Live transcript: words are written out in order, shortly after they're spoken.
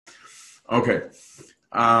Okay.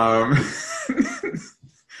 Um,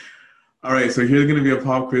 all right, so here's going to be a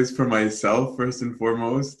pop quiz for myself, first and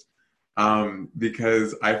foremost,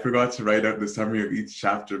 because I forgot to write out the summary of each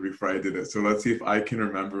chapter before I did it. So let's see if I can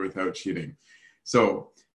remember without cheating.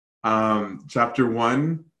 So, chapter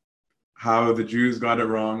one, how the Jews got it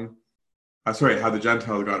wrong. Sorry, how the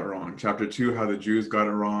Gentiles got it wrong. Chapter two, how the Jews got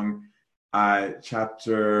it wrong.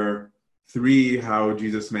 Chapter three, how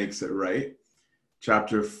Jesus makes it right.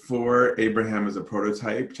 Chapter 4, Abraham is a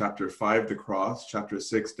prototype. Chapter 5, the cross. Chapter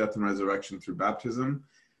 6, death and resurrection through baptism.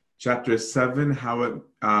 Chapter 7, how it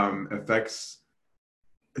affects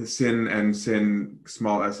sin and sin,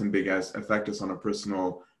 small s and big S, affect us on a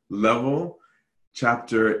personal level.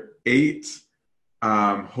 Chapter 8,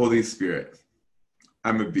 Holy Spirit.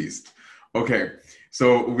 I'm a beast. Okay,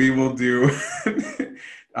 so we will do,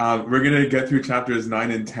 we're going to get through chapters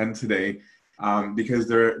 9 and 10 today because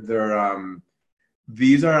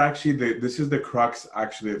these are actually this is the crux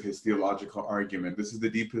actually of his theological argument. This is the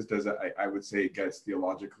deepest as I would say it gets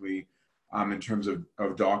theologically in terms of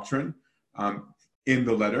doctrine in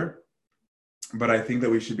the letter. But I think that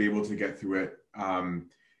we should be able to get through it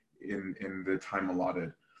in the time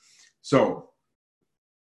allotted. So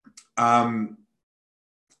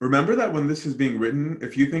remember that when this is being written,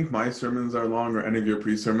 if you think my sermons are long or any of your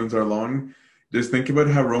pre-sermons are long, just think about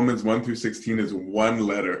how Romans 1 through 16 is one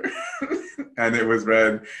letter. And it was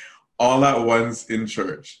read all at once in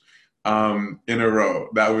church in a row.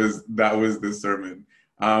 That was the sermon.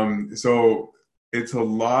 So it's a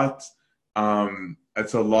lot.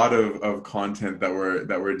 It's a lot of content that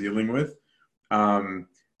we're dealing with.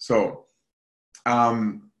 So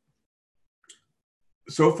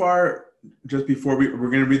far, just before we're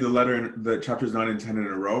going to read the letter in the chapters 9 and 10 in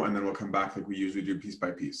a row, and then we'll come back like we usually do, piece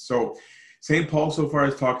by piece. So St. Paul so far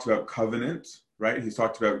has talked about covenant, right? He's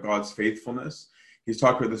talked about God's faithfulness. He's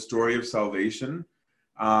talked about the story of salvation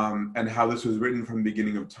and how this was written from the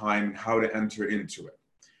beginning of time and how to enter into it.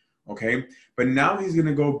 Okay, but now he's going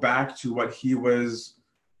to go back to what he was.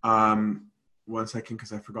 1 second,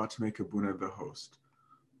 because I forgot to make Abuna the host.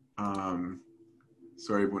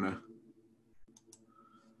 Sorry, Abuna.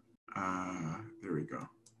 There we go.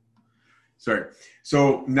 Sorry.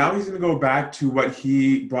 So now he's going to go back to what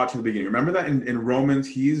he brought to the beginning. Remember that in Romans,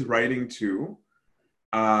 he's writing to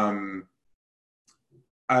a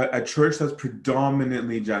church that's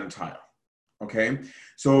predominantly Gentile. Okay,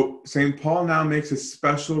 so St. Paul now makes a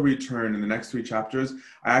special return in the next 3 chapters.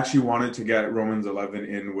 I actually wanted to get Romans 11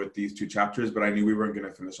 in with these 2 chapters, but I knew we weren't going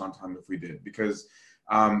to finish on time if we did, because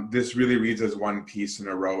this really reads as one piece in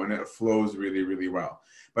a row and it flows really, really well.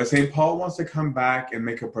 But St. Paul wants to come back and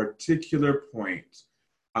make a particular point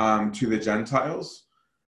to the Gentiles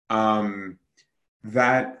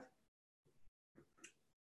that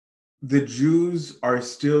the Jews are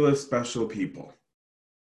still a special people.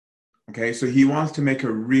 Okay, so he wants to make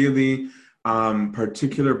a really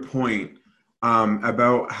particular point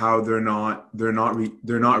about how they're not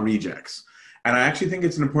rejects. And I actually think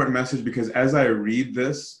it's an important message because as I read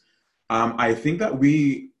this, I think that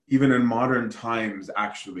we, even in modern times,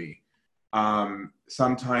 actually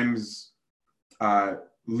sometimes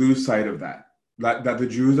lose sight of that the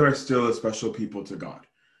Jews are still a special people to God.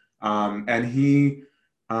 And he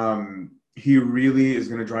really is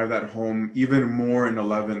going to drive that home even more in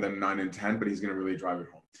 11 than 9 and 10, but he's going to really drive it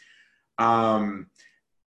home.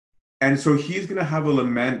 And so he's going to have a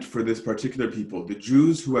lament for this particular people, the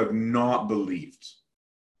Jews who have not believed,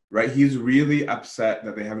 right? He's really upset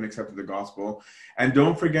that they haven't accepted the gospel. And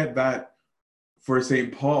don't forget that for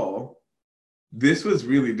St. Paul, this was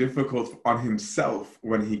really difficult on himself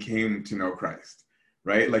when he came to know Christ,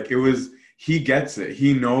 right? Like he gets it.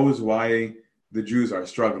 He knows why the Jews are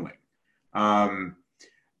struggling. And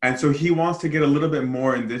so he wants to get a little bit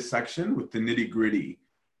more in this section with the nitty-gritty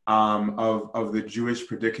of the Jewish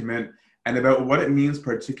predicament and about what it means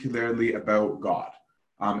particularly about God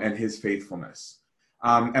and his faithfulness.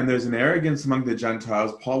 And there's an arrogance among the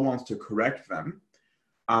Gentiles. Paul wants to correct them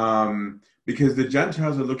because the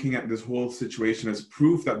Gentiles are looking at this whole situation as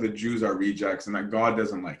proof that the Jews are rejects and that God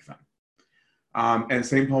doesn't like them. And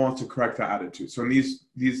St. Paul wants to correct that attitude. So in these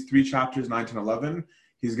 3 chapters, 9 to 11,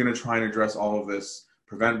 he's going to try and address all of this,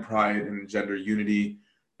 prevent pride and gender unity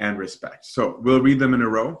and respect. So we'll read them in a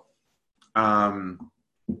row, and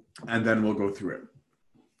then we'll go through it.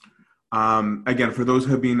 Again, for those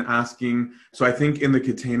who have been asking, so I think in the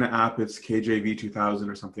Catena app, it's KJV 2000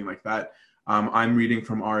 or something like that. I'm reading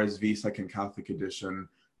from RSV, Second Catholic Edition.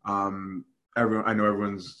 I know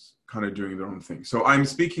everyone's kind of doing their own thing. So I'm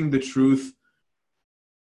speaking the truth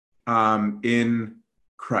in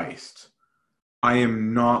Christ. I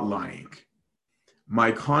am not lying. My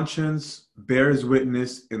conscience bears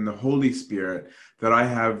witness in the Holy Spirit that I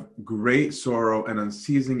have great sorrow and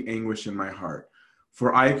unceasing anguish in my heart.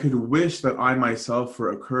 For I could wish that I myself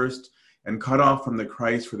were accursed and cut off from the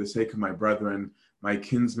Christ for the sake of my brethren, my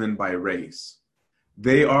kinsmen by race.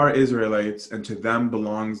 They are Israelites, and to them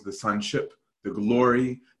belongs the sonship, the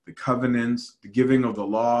glory, the covenants, the giving of the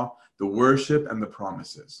law, the worship, and the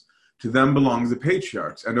promises. To them belongs the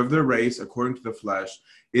patriarchs, and of their race, according to the flesh,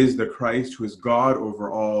 is the Christ, who is God over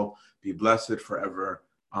all, be blessed forever.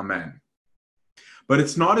 Amen. But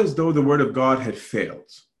it's not as though the word of God had failed.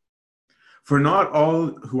 For not all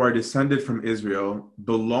who are descended from Israel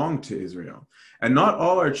belong to Israel, and not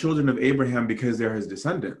all are children of Abraham because they are his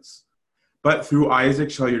descendants. But through Isaac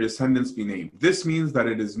shall your descendants be named. This means that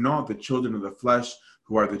it is not the children of the flesh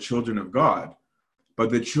who are the children of God, but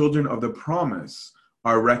the children of the promise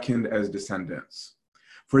are reckoned as descendants.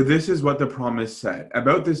 For this is what the promise said: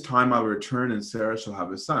 about this time I will return, and Sarah shall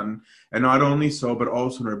have a son. And not only so, but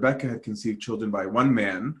also when Rebekah had conceived children by one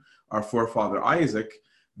man, our forefather Isaac,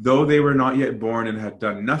 though they were not yet born and had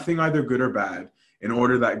done nothing either good or bad, in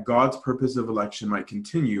order that God's purpose of election might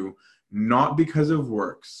continue, not because of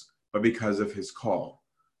works, but because of his call.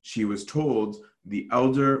 She was told, the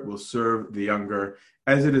elder will serve the younger,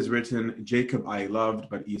 as it is written, Jacob I loved,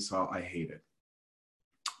 but Esau I hated.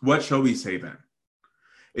 What shall we say then?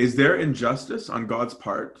 Is there injustice on God's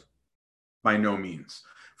part? By no means.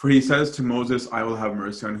 For he says to Moses, I will have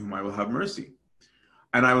mercy on whom I will have mercy,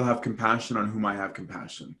 and I will have compassion on whom I have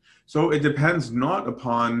compassion. So it depends not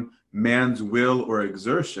upon man's will or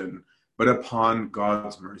exertion, but upon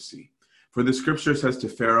God's mercy. For the scripture says to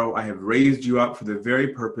Pharaoh, I have raised you up for the very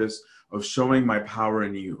purpose of showing my power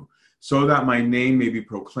in you, so that my name may be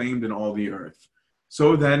proclaimed in all the earth.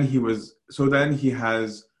 So then he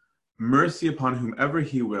has mercy upon whomever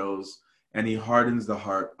he wills, and he hardens the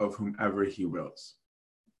heart of whomever he wills.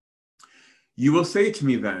 You will say to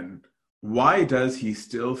me then, why does he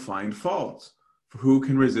still find fault? For who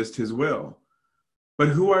can resist his will? But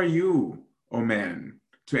who are you, O man,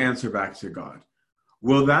 to answer back to God?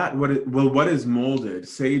 Will what is molded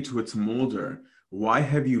say to its molder, why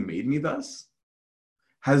have you made me thus?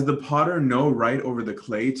 Has the potter no right over the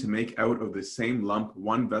clay to make out of the same lump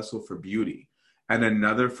one vessel for beauty and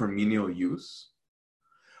another for menial use?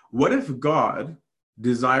 What if God,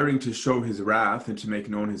 desiring to show his wrath and to make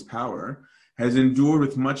known his power, has endured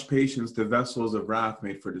with much patience the vessels of wrath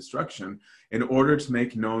made for destruction, in order to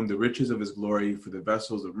make known the riches of his glory for the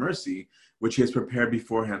vessels of mercy, which he has prepared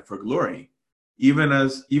beforehand for glory, even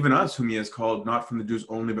us whom he has called, not from the Jews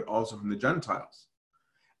only, but also from the Gentiles?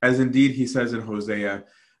 As indeed he says in Hosea,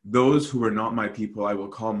 those who are not my people I will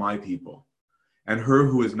call my people, and her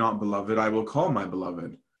who is not beloved I will call my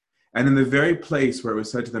beloved. And in the very place where it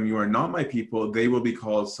was said to them, you are not my people, they will be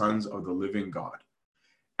called sons of the living God.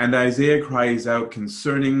 And Isaiah cries out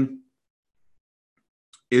concerning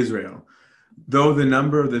Israel, though the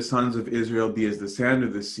number of the sons of Israel be as the sand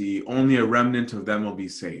of the sea, only a remnant of them will be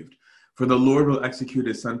saved. For the Lord will execute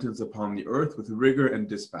his sentence upon the earth with rigor and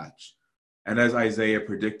dispatch. And as Isaiah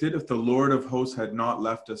predicted, if the Lord of hosts had not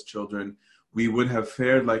left us children, we would have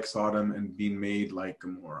fared like Sodom and been made like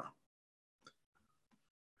Gomorrah.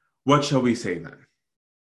 What shall we say then?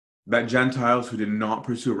 That Gentiles who did not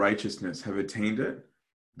pursue righteousness have attained it,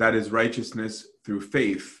 that is righteousness through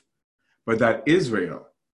faith, but that Israel,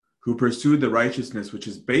 who pursued the righteousness which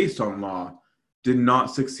is based on law, did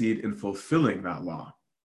not succeed in fulfilling that law.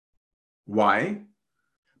 Why?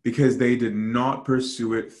 Because they did not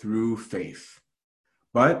pursue it through faith,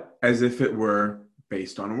 but as if it were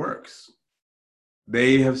based on works.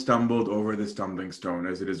 They have stumbled over the stumbling stone,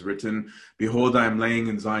 as it is written, behold, I am laying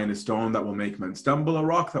in Zion a stone that will make men stumble, a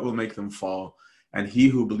rock that will make them fall, and he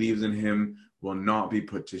who believes in him will not be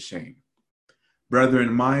put to shame.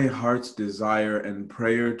 Brethren, my heart's desire and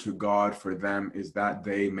prayer to God for them is that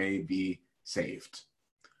they may be saved.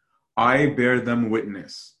 I bear them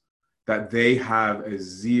witness that they have a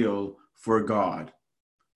zeal for God,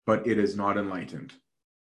 but it is not enlightened.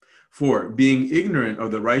 For, being ignorant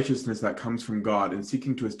of the righteousness that comes from God and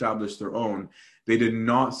seeking to establish their own, they did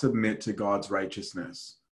not submit to God's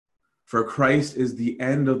righteousness. For Christ is the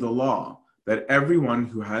end of the law, that everyone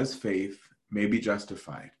who has faith may be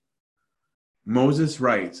justified. Moses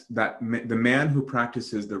writes that the man who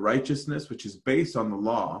practices the righteousness which is based on the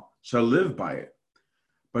law shall live by it.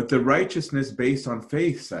 But the righteousness based on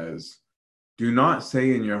faith says, do not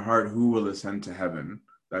say in your heart who will ascend to heaven,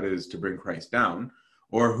 that is, to bring Christ down,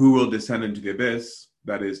 or who will descend into the abyss,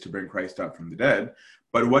 that is, to bring Christ up from the dead.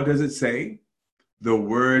 But what does it say? The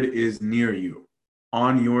word is near you,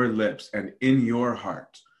 on your lips and in your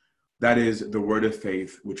heart. That is the word of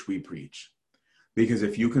faith which we preach. Because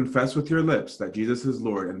if you confess with your lips that Jesus is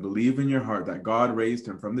Lord and believe in your heart that God raised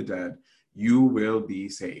him from the dead, you will be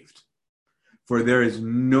saved. For there is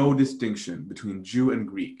no distinction between Jew and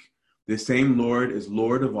Greek. The same Lord is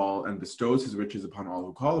Lord of all and bestows his riches upon all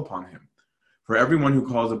who call upon him. For everyone who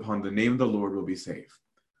calls upon the name of the Lord will be saved.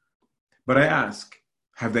 But I ask,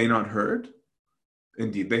 have they not heard?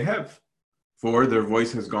 Indeed they have. For their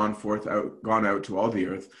voice has gone out to all the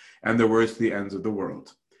earth, and their words to the ends of the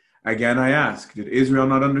world. Again I ask, did Israel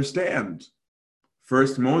not understand?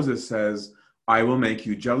 First Moses says, I will make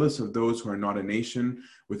you jealous of those who are not a nation.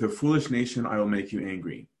 With a foolish nation I will make you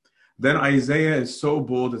angry. Then Isaiah is so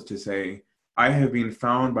bold as to say, I have been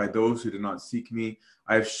found by those who did not seek me.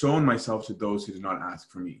 I have shown myself to those who did not ask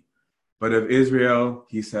for me. But of Israel,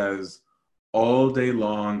 he says, all day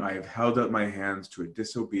long I have held out my hands to a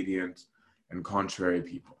disobedient and contrary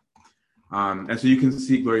people. And so you can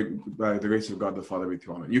see, glory by the grace of God the Father be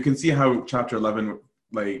to all. You can see how chapter 11,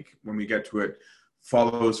 like when we get to it,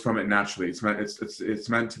 follows from it naturally. It's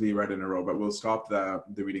meant to be read in a row, but we'll stop the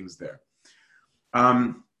readings there.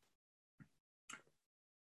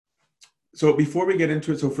 So before we get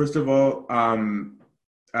into it, so first of all,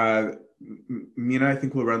 Mina, I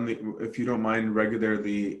think will run, if you don't mind,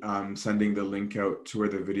 regularly sending the link out to where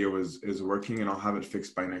the video is working, and I'll have it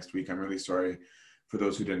fixed by next week. I'm really sorry for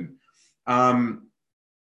those who didn't.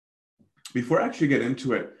 Before I actually get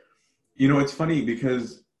into it, it's funny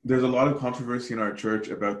because there's a lot of controversy in our church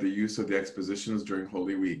about the use of the expositions during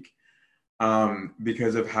Holy Week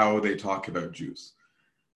because of how they talk about Jews.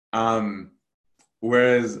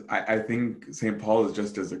 Whereas I think St. Paul is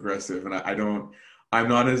just as aggressive, and I'm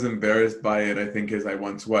not as embarrassed by it, I think, as I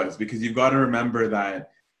once was, because you've got to remember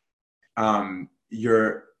that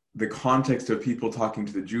the context of people talking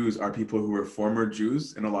to the Jews are people who were former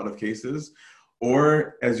Jews in a lot of cases,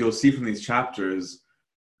 or as you'll see from these chapters,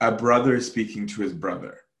 a brother speaking to his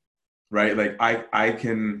brother, right? Like I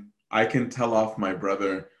can tell off my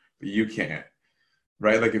brother, but you can't,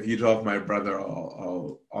 right? Like if you tell off my brother,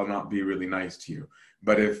 I'll not be really nice to you.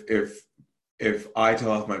 But if I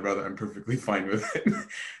tell off my brother, I'm perfectly fine with it.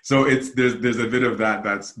 So there's a bit of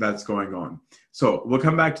that's going on. So we'll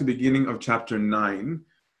come back to the beginning of chapter 9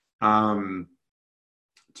 to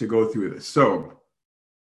go through this. So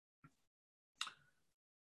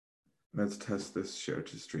let's test this share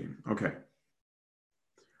to stream. Okay.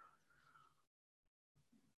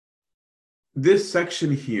 This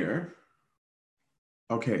section here,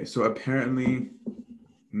 okay, so apparently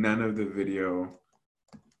none of the video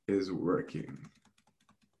is working.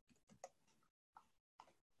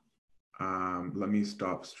 Let me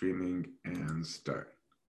stop streaming and start.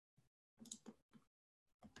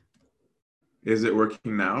 Is it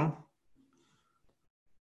working now?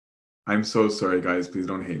 I'm so sorry, guys. Please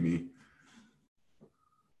don't hate me.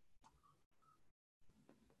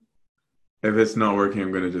 If it's not working,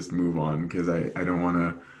 I'm going to just move on because I don't want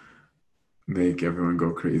to make everyone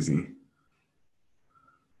go crazy.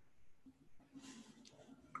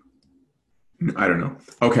 I don't know.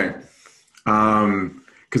 Okay.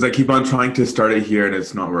 Because I keep on trying to start it here and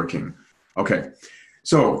it's not working. Okay.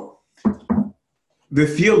 So the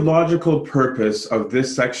theological purpose of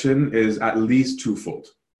this section is at least twofold.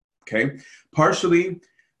 Okay. Partially,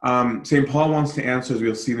 St. Paul wants to answer, as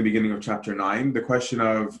we'll see in the beginning of chapter 9, the question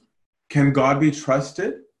of, can God be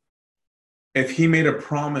trusted? If he made a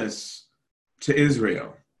promise to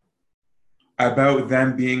Israel about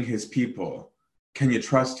them being his people, can you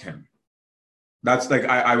trust him? That's like,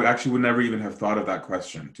 I actually would never even have thought of that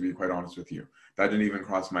question, to be quite honest with you. That didn't even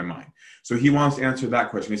cross my mind. So he wants to answer that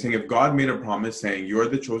question. He's saying, if God made a promise saying, you're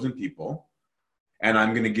the chosen people, and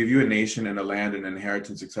I'm going to give you a nation and a land and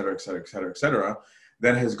inheritance, et cetera, et cetera, et cetera, et cetera,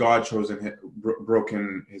 then has God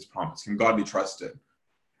broken his promise? Can God be trusted?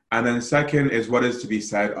 And then second is what is to be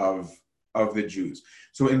said of the Jews.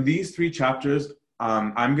 So in these 3 chapters,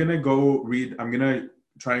 I'm going to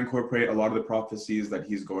try and incorporate a lot of the prophecies that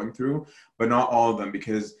he's going through, but not all of them,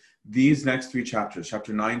 because these next 3 chapters,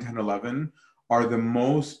 chapter 9, 10, 11, are the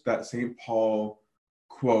most that St. Paul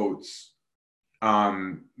quotes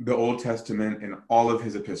the Old Testament in all of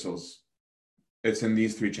his epistles. It's in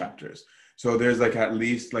these 3 chapters. So there's like at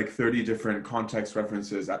least like 30 different context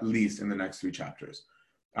references, at least in the next 3 chapters.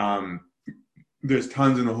 There's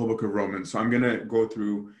tons in the whole book of Romans. So I'm going to go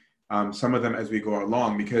through some of them as we go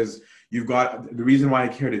along, because the reason why I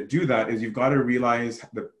care to do that is you've got to realize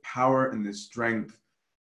the power and the strength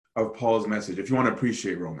of Paul's message if you want to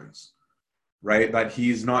appreciate Romans, right? That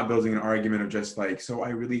he's not building an argument of just like, so I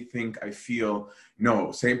really think, I feel.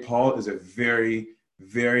 No, St. Paul is a very,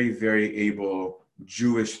 very, very able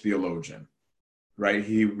Jewish theologian, right?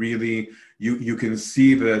 He really, you can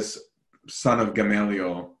see this son of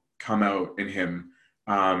Gamaliel come out in him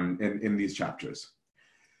in these chapters.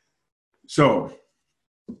 So,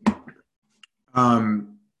 the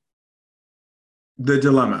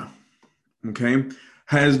dilemma, okay?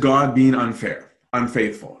 Has God been unfair,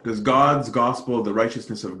 unfaithful? Does God's gospel, the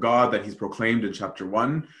righteousness of God that he's proclaimed in chapter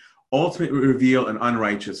 1, ultimately reveal an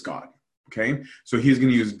unrighteous God? Okay, so he's going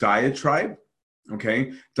to use diatribe.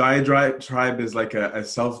 Okay, diatribe is like a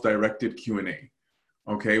self-directed Q&A.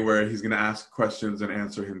 Okay, where he's going to ask questions and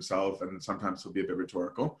answer himself, and sometimes he'll be a bit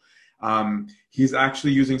rhetorical. He's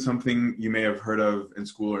actually using something you may have heard of in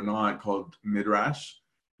school or not called midrash,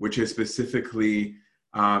 which is specifically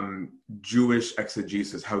Jewish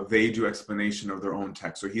exegesis, how they do explanation of their own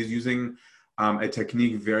text. So he's using a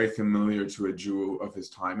technique very familiar to a Jew of his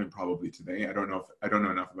time and probably today. I don't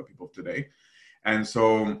know enough about people today. And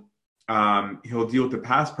so he'll deal with the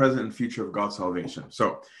past, present, and future of God's salvation.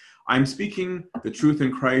 So I'm speaking the truth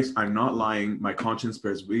in Christ. I'm not lying. My conscience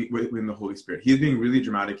bears within the Holy Spirit. He's being really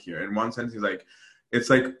dramatic here. In one sense, he's like,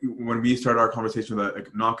 it's like when we start our conversation with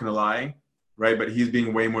like, not going to lie, right? But he's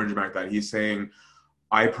being way more dramatic than that. He's saying,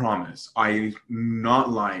 I promise, I'm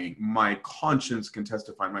not lying. My conscience can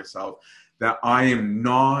testify myself that I am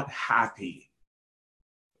not happy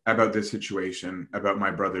about this situation, about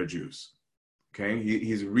my brother Jews. Okay,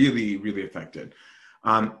 he's really, really affected.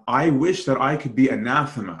 I wish that I could be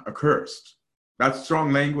anathema, accursed. That's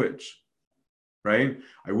strong language, right?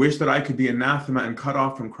 I wish that I could be anathema and cut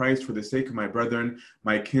off from Christ for the sake of my brethren,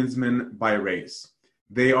 my kinsmen by race.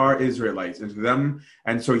 They are Israelites, and to them,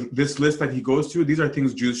 and so this list that he goes through, these are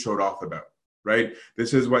things Jews showed off about, right?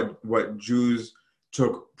 This is what Jews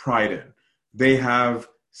took pride in. They have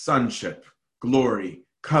sonship, glory,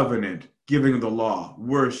 covenant, giving of the law,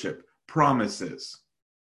 worship, promises,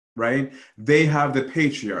 right? They have the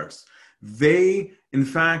patriarchs. They, in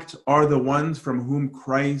fact, are the ones from whom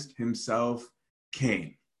Christ himself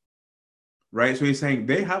came, right? So he's saying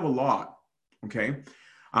they have a lot, okay?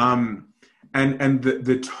 And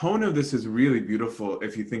the tone of this is really beautiful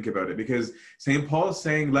if you think about it, because St. Paul is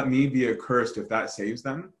saying, let me be accursed if that saves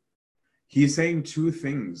them. He's saying two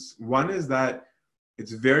things. One is that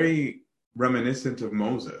it's very reminiscent of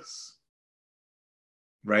Moses,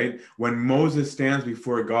 right? When Moses stands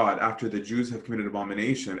before God after the Jews have committed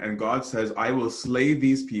abomination, and God says, I will slay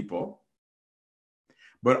these people,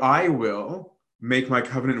 but I will make my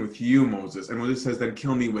covenant with you, Moses. And Moses says, then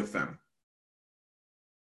kill me with them.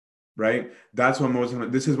 Right? That's what Moses,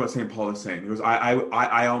 this is what St. Paul is saying. He goes,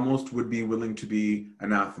 I almost would be willing to be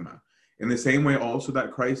anathema. In the same way also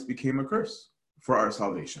that Christ became a curse for our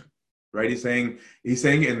salvation, right? He's saying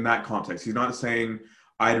in that context. He's not saying,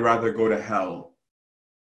 I'd rather go to hell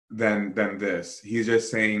than this. He's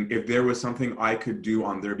just saying, if there was something I could do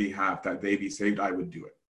on their behalf that they be saved, I would do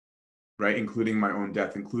it, right? Including my own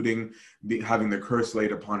death, including having the curse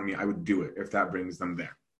laid upon me, I would do it if that brings them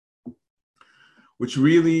there. Which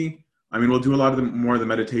really, I mean, we'll do a lot of more of the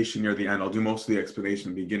meditation near the end. I'll do most of the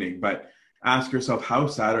explanation in the beginning, but ask yourself, how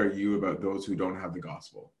sad are you about those who don't have the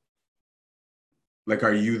gospel? Like,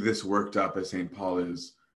 are you this worked up as St. Paul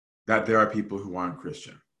is, that there are people who aren't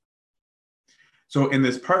Christian? So in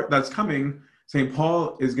this part that's coming, St.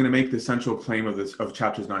 Paul is going to make the central claim of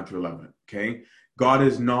chapters 9 through 11, okay? God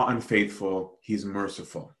is not unfaithful, he's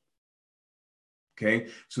merciful, okay?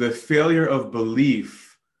 So the failure of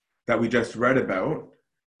belief that we just read about,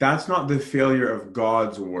 that's not the failure of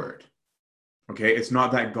God's word. Okay, it's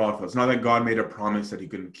not that God, it's not that God made a promise that he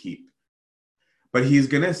couldn't keep. But he's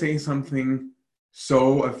going to say something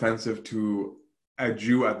so offensive to a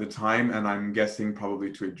Jew at the time, and I'm guessing probably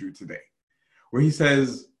to a Jew today, where he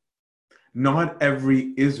says, not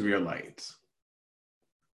every Israelite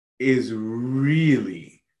is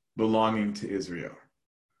really belonging to Israel.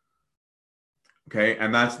 Okay,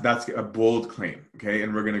 and that's a bold claim, okay,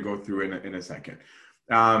 and we're going to go through in a second.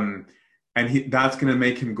 And that's going to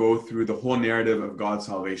make him go through the whole narrative of God's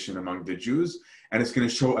salvation among the Jews, and it's going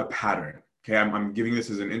to show a pattern. Okay, I'm giving this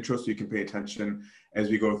as an intro so you can pay attention as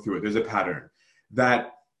we go through it. There's a pattern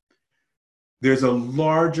that there's a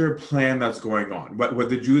larger plan that's going on. What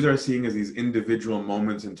the Jews are seeing is these individual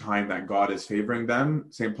moments in time that God is favoring them.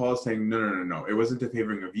 St. Paul is saying, no. It wasn't a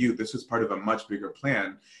favoring of you. This was part of a much bigger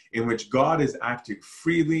plan in which God is acting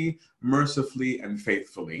freely, mercifully, and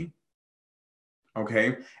faithfully.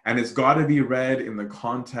 Okay, and it's got to be read in the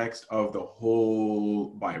context of the whole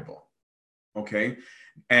Bible, okay?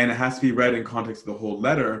 And it has to be read in context of the whole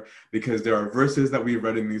letter, because there are verses that we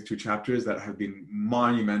read in these two chapters that have been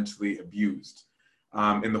monumentally abused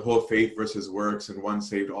in the whole faith versus works and one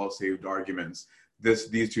saved, all saved arguments.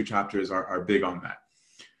 These two chapters are big on that.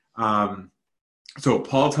 So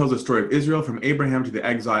Paul tells the story of Israel from Abraham to the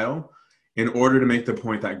exile. in order to make the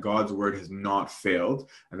point that God's word has not failed,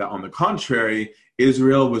 and that on the contrary,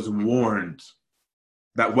 Israel was warned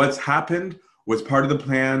that what's happened was part of the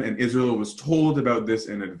plan, and Israel was told about this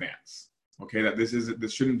in advance. Okay, that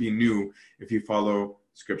this shouldn't be new if you follow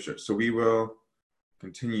scripture. So we will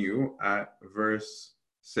continue at verse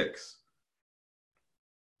 6.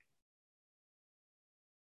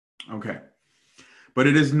 Okay. But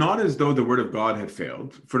it is not as though the word of God had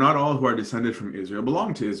failed, for not all who are descended from Israel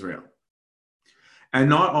belong to Israel. And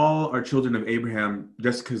not all are children of Abraham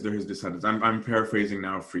just because they're his descendants. I'm paraphrasing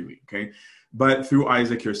now freely, okay? But through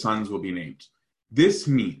Isaac your sons will be named. This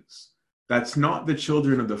means that's not the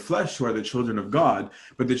children of the flesh who are the children of God,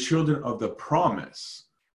 but the children of the promise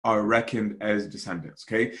are reckoned as descendants,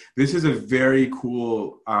 okay? This is a very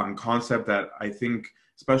cool concept that I think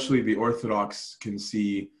especially the Orthodox can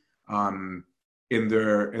see in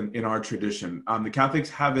our tradition. The Catholics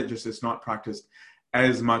have it, just it's not practiced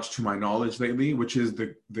as much to my knowledge lately, which is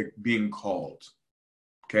the being called.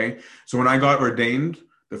 Okay, so when I got ordained,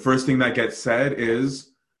 the first thing that gets said is,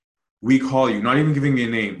 we call you, not even giving me a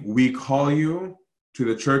name, we call you to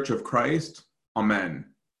the Church of Christ, amen.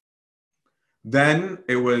 Then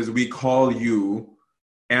it was, we call you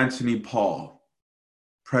Antony Paul,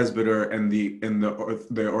 presbyter in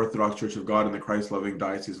the Orthodox Church of God in the Christ-loving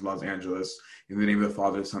Diocese of Los Angeles, in the name of the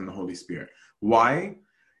Father, Son, and the Holy Spirit. Why?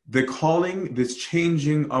 The calling, this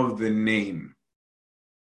changing of the name,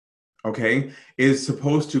 okay, is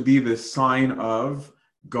supposed to be the sign of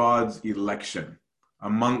God's election. A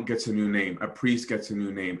monk gets a new name, a priest gets a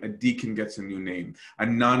new name, a deacon gets a new name, a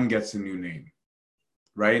nun gets a new name,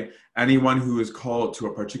 right? Anyone who is called to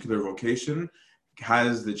a particular vocation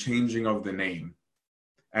has the changing of the name.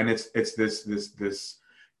 And it's this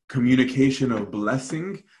communication of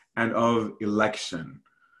blessing and of election.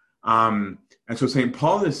 And so St.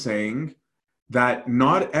 Paul is saying that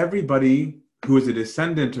not everybody who is a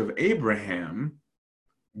descendant of Abraham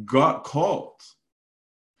got called.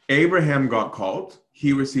 Abraham got called.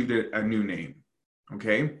 He received a new name,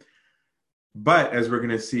 okay? But as we're going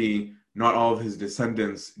to see, not all of his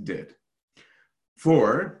descendants did.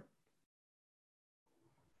 For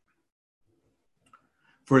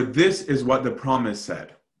this is what the promise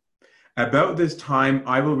said. About this time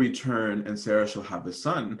I will return, and Sarah shall have a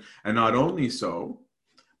son. And not only so,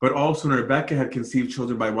 but also when Rebekah had conceived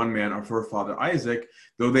children by one man, our forefather Isaac,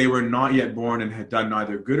 though they were not yet born and had done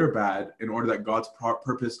neither good or bad, in order that God's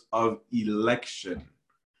purpose of election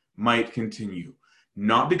might continue,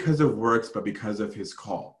 not because of works, but because of his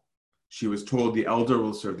call. She was told, the elder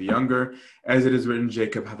will serve the younger, as it is written,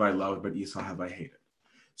 Jacob have I loved, but Esau have I hated.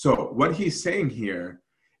 So what he's saying here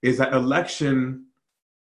is that election,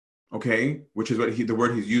 okay, which is what the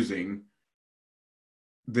word he's using,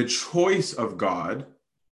 the choice of God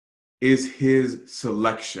is his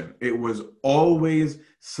selection. It was always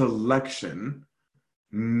selection,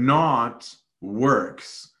 not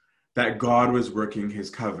works, that God was working his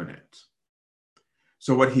covenant.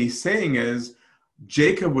 So what he's saying is,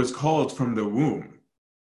 Jacob was called from the womb,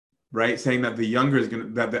 right? Saying that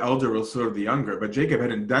that the elder will serve the younger, but Jacob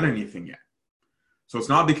hadn't done anything yet. So it's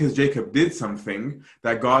not because Jacob did something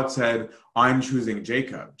that God said, I'm choosing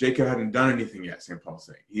Jacob. Jacob hadn't done anything yet, St. Paul's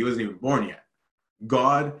saying. He wasn't even born yet.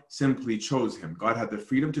 God simply chose him. God had the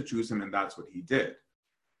freedom to choose him, and that's what he did.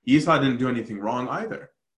 Esau didn't do anything wrong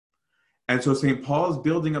either. And so St. Paul's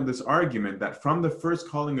building up this argument that from the first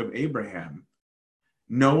calling of Abraham,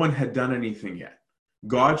 no one had done anything yet.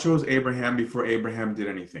 God chose Abraham before Abraham did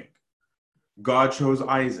anything. God chose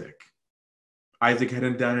Isaac. Isaac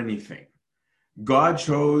hadn't done anything. God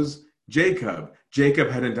chose Jacob. Jacob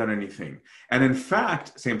hadn't done anything. And in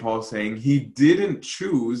fact, St. Paul is saying he didn't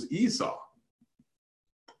choose Esau.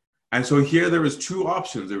 And so here there was two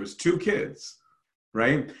options. There was two kids,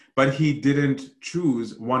 right? But he didn't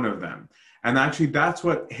choose one of them. And actually that's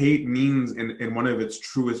what hate means in one of its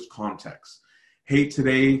truest contexts. Hate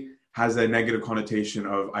today has a negative connotation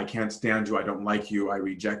of, I can't stand you, I don't like you, I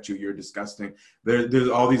reject you, you're disgusting. There's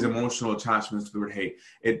all these emotional attachments to the word hate.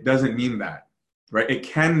 It doesn't mean that, right? It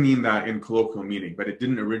can mean that in colloquial meaning, but it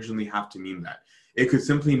didn't originally have to mean that. It could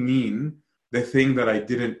simply mean the thing that I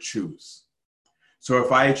didn't choose. So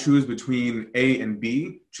if I choose between A and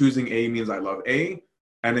B, choosing A means I love A,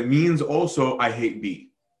 and it means also I hate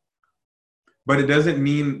B. But it doesn't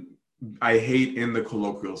mean I hate in the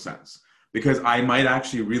colloquial sense, because I might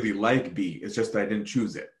actually really like B. It's just that I didn't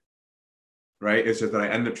choose it, right? It's just that I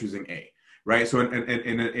ended up choosing A, right? So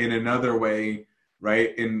in another way,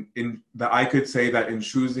 right, in that I could say that in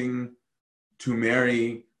choosing to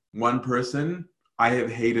marry one person, I have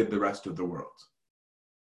hated the rest of the world,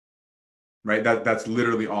 right? That's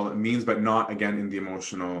literally all it means, but not, again, in the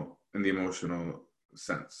emotional in the emotional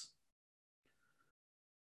sense.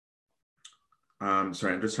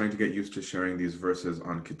 Sorry, I'm just trying to get used to sharing these verses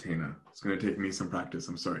on Katena. It's going to take me some practice.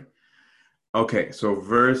 I'm sorry. Okay, so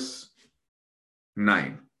verse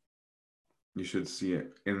 9. You should see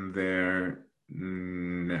it in there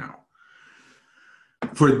now.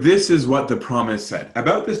 For this is what the promise said.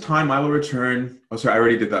 About this time I will return. Oh, sorry, I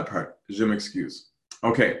already did that part. Je m'excuse.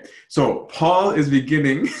 Okay, so Paul is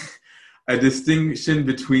beginning a distinction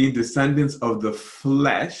between descendants of the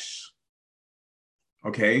flesh,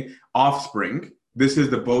 okay, offspring. This is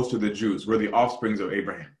the boast of the Jews. We're the offsprings of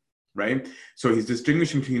Abraham, right? So he's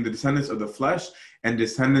distinguishing between the descendants of the flesh and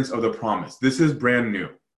descendants of the promise. This is brand new,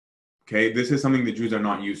 okay? This is something the Jews are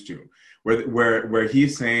not used to, where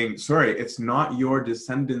he's saying, sorry, it's not your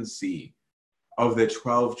descendancy of the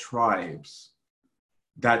 12 tribes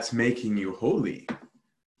that's making you holy.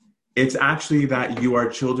 It's actually that you are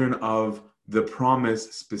children of the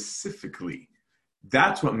promise specifically.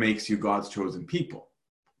 That's what makes you God's chosen people,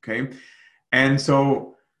 okay? And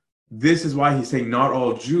so this is why he's saying not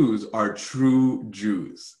all Jews are true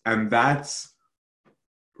Jews. And that's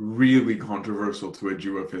really controversial to a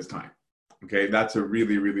Jew of his time, okay? That's a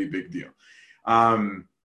really, really big deal.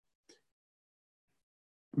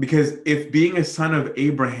 Because if being a son of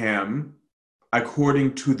Abraham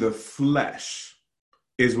according to the flesh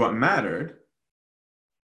is what mattered,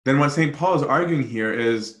 then what St. Paul is arguing here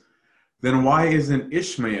is, then why isn't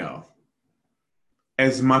Ishmael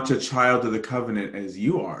as much a child of the covenant as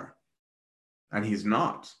you are? And he's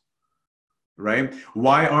not, right?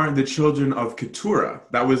 Why aren't the children of Keturah,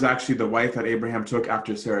 that was actually the wife that Abraham took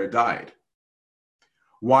after Sarah died,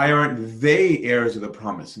 why aren't they heirs of the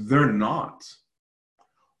promise? They're not.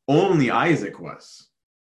 Only Isaac was.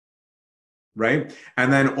 Right?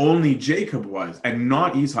 And then only Jacob was, and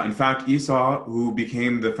not Esau. In fact, Esau, who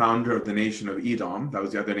became the founder of the nation of Edom, that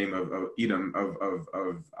was the other name of Edom,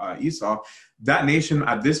 of Esau, that nation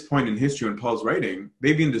at this point in history, in Paul's writing,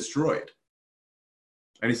 they've been destroyed.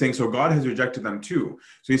 And he's saying, so God has rejected them too.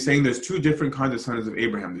 So he's saying there's two different kinds of sons of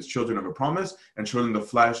Abraham. There's children of a promise and children of the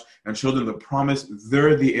flesh. And children of the promise,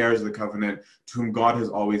 they're the heirs of the covenant to whom God has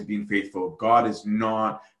always been faithful. God is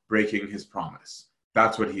not breaking his promise.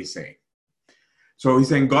 That's what he's saying. So he's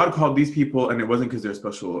saying God called these people, and it wasn't because they're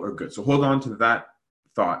special or good. So hold on to that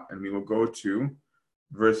thought, and we will go to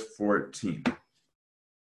verse 14.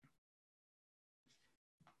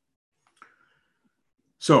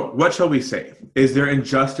 So what shall we say? Is there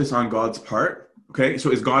injustice on God's part? Okay,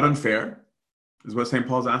 so is God unfair? Is what St.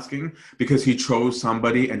 Paul's asking? Because he chose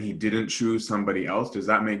somebody and he didn't choose somebody else, does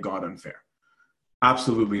that make God unfair?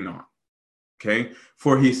 Absolutely not. Okay,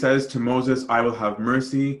 for he says to Moses, I will have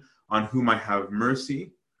mercy on whom I have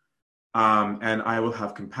mercy, and I will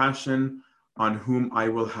have compassion on whom I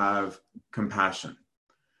will have compassion.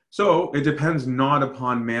 So it depends not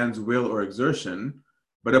upon man's will or exertion,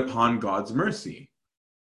 but upon God's mercy.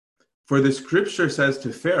 For the scripture says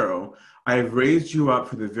to Pharaoh, I have raised you up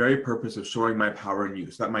for the very purpose of showing my power in you,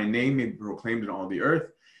 so that my name may be proclaimed in all the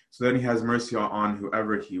earth. So then he has mercy on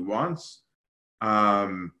whoever he wants.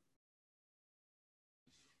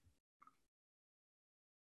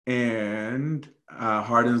 And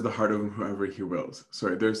hardens the heart of whoever he wills.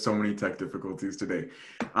 Sorry, there's so many tech difficulties today.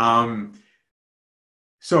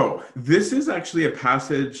 So this is actually a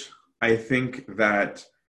passage I think that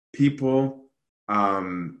people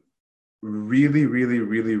really, really,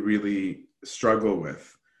 really, really struggle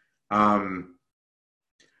with,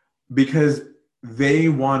 because they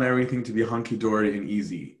want everything to be hunky-dory and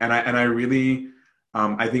easy. And I really,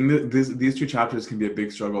 I think that these two chapters can be a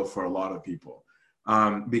big struggle for a lot of people.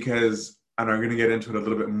 Because, and I'm going to get into it a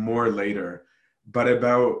little bit more later, but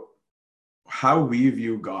about how we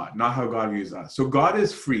view God, not how God views us. So God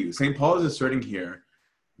is free. St. Paul is asserting here,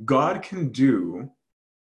 God can do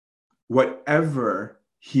whatever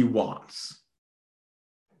he wants.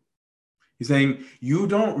 He's saying, you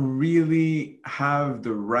don't really have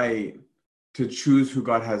the right to choose who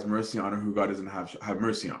God has mercy on or who God doesn't have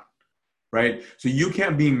mercy on, right? So you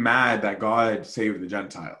can't be mad that God saved the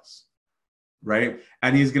Gentiles. Right?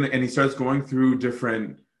 And he starts going through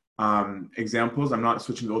different examples. I'm not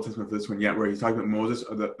switching the Old Testament for this one yet, where he's talking about Moses,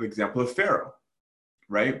 or the example of Pharaoh,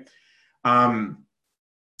 right?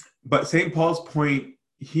 But St. Paul's point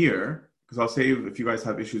here, because I'll save if you guys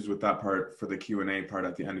have issues with that part for the Q&A part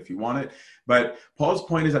at the end if you want it. But Paul's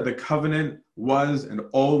point is that the covenant was and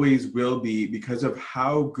always will be because of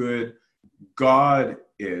how good God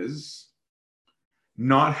is,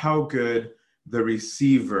 not how good the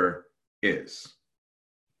receiver is.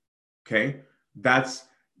 Okay, that's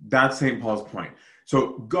St. Paul's point.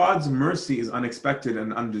 So God's mercy is unexpected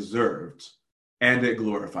and undeserved, and it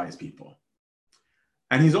glorifies people.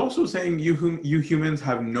 And he's also saying you humans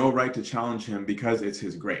have no right to challenge him because it's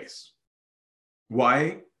his grace.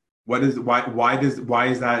 Why? Why is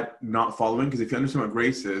that not following? Because if you understand what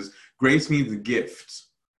grace means gift.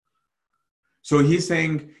 So he's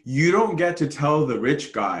saying you don't get to tell the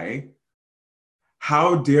rich guy,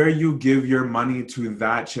 how dare you give your money to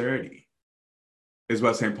that charity, is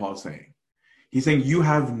what St. Paul's saying. He's saying you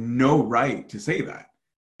have no right to say that.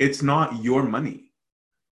 It's not your money.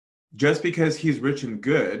 Just because he's rich and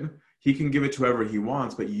good, he can give it to whoever he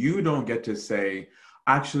wants, but you don't get to say,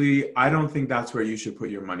 actually, I don't think that's where you should put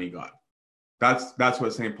your money, God. That's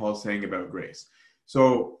what St. Paul's saying about grace.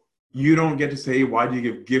 So you don't get to say, why do you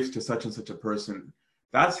give gifts to such and such a person?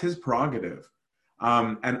 That's his prerogative.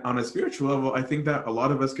 And on a spiritual level, I think that a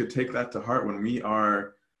lot of us could take that to heart when we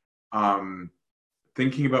are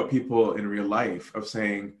thinking about people in real life, of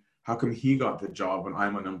saying, how come he got the job when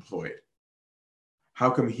I'm unemployed? How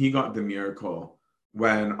come he got the miracle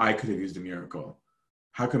when I could have used a miracle?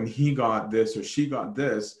 How come he got this or she got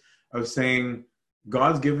this? Of saying,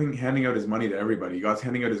 God's handing out his money to everybody. God's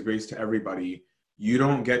handing out his grace to everybody. You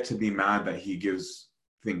don't get to be mad that he gives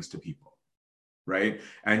things to people, right?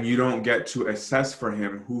 And you don't get to assess for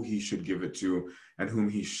him who he should give it to and whom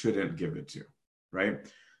he shouldn't give it to, right?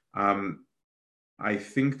 I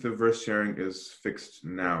think the verse sharing is fixed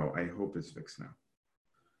now. I hope it's fixed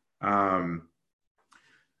now.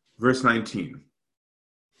 Verse 19.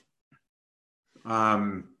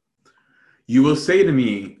 You will say to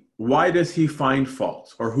me, why does he find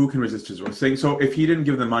fault? Or who can resist his will? Saying, so if he didn't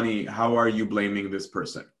give the money, how are you blaming this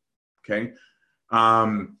person? Okay.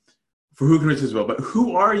 For who can resist his will? But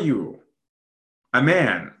who are you, a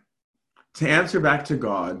man, to answer back to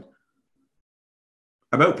God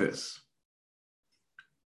about this?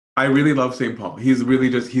 I really love St. Paul. He's really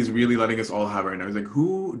letting us all have it right now. He's like,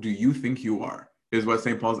 who do you think you are? Is what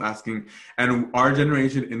St. Paul's asking. And our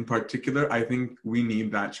generation in particular, I think we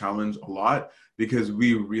need that challenge a lot, because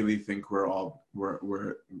we really think we're all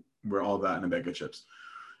that in a bag of chips.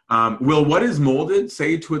 Will what is molded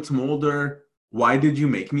say to its molder, why did you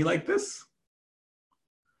make me like this?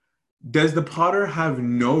 Does the potter have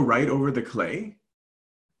no right over the clay?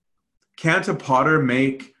 Can't a potter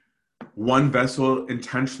make one vessel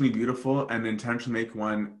intentionally beautiful and intentionally make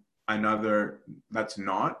another that's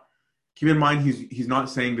not? Keep in mind, he's not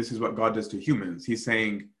saying this is what God does to humans. He's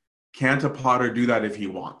saying, can't a potter do that if he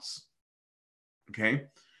wants? Okay?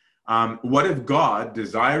 What if God,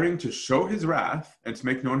 desiring to show his wrath and to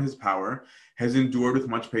make known his power, has endured with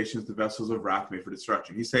much patience the vessels of wrath made for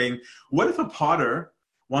destruction? He's saying, what if a potter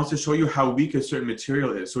wants to show you how weak a certain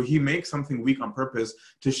material is? So he makes something weak on purpose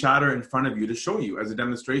to shatter in front of you, to show you as a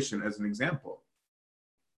demonstration, as an example.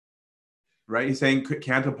 Right? He's saying,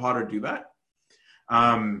 can't a potter do that?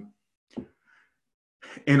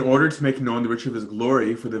 In order to make known the riches of his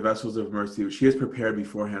glory for the vessels of mercy, which he has prepared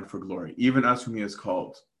beforehand for glory, even us whom he has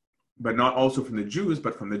called, but not also from the Jews,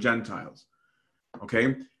 but from the Gentiles.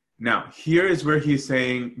 Okay? Now, here is where he's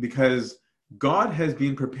saying, because God has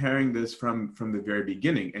been preparing this from the very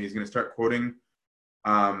beginning, and he's going to start quoting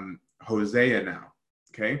Hosea now,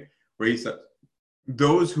 okay? Where he says,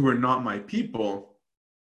 those who are not my people,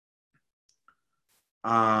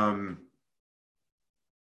 oh,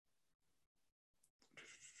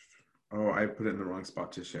 I put it in the wrong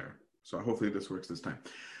spot to share. So hopefully this works this time.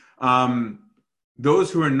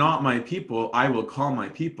 Those who are not my people, I will call my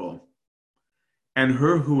people. And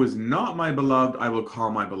her who is not my beloved, I will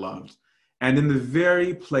call my beloved. And in the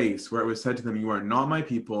very place where it was said to them, you are not my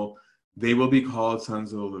people, they will be called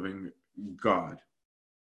sons of the living God.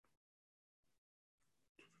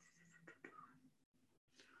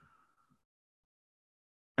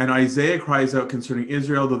 And Isaiah cries out concerning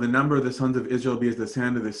Israel, though the number of the sons of Israel be as the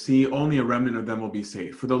sand of the sea, only a remnant of them will be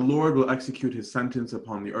saved. For the Lord will execute his sentence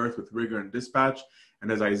upon the earth with rigor and dispatch.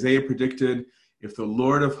 And as Isaiah predicted, if the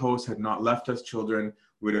Lord of hosts had not left us children,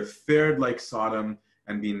 we would have fared like Sodom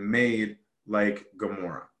and been made like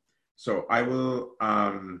Gomorrah. So I will,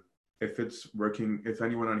 if it's working, if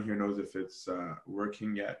anyone on here knows if it's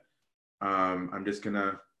working yet, I'm just going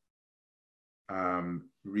to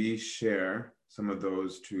reshare some of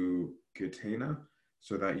those to Kitana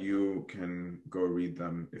so that you can go read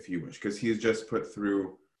them if you wish, because he's just put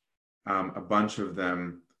through a bunch of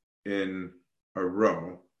them in a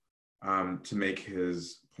row to make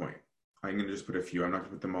his point. I'm going to just put a few. I'm not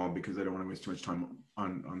going to put them all because I don't want to waste too much time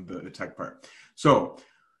on the tech part. So,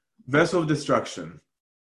 vessel of destruction.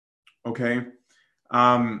 Okay.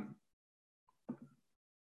 I'm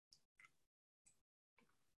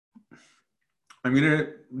going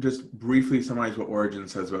to just briefly summarize what Origen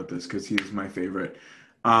says about this because he's my favorite.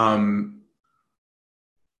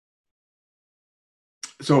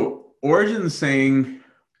 So Origen's saying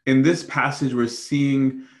in this passage, we're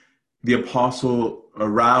seeing the apostle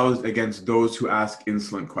aroused against those who ask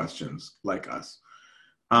insolent questions like us.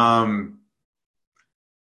 And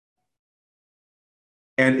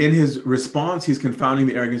in his response, he's confounding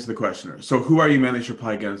the arrogance of the questioner. So who are you, man, that you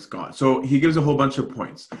reply against God? So he gives a whole bunch of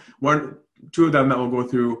points. Two of them that we'll go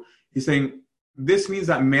through. He's saying this means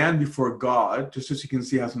that man before God, just so you can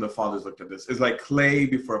see how some of the fathers looked at this, is like clay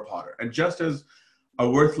before a potter. And just as a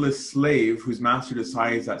worthless slave whose master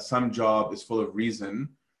decides that some job is full of reason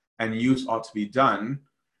and use ought to be done,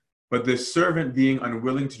 but the servant being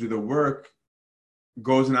unwilling to do the work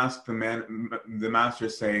goes and asks the master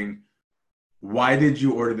saying, why did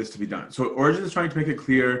you order this to be done? So Origen is trying to make it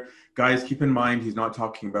clear, guys, keep in mind, he's not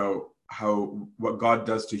talking about what God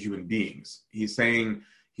does to human beings. He's saying,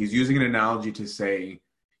 he's using an analogy to say,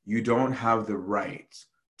 you don't have the right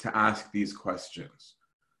to ask these questions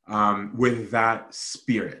with that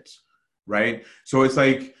spirit, right? So it's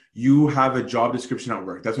like you have a job description at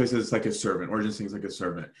work. That's why he says it's like a servant. Origen thinks like a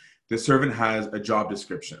servant. The servant has a job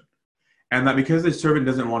description. And that because the servant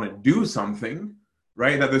doesn't want to do something,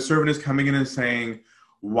 right? That the servant is coming in and saying,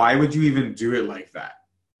 why would you even do it like that?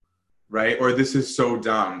 Right? Or this is so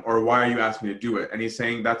dumb. Or why are you asking me to do it? And he's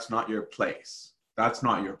saying, that's not your place. That's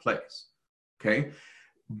not your place. Okay?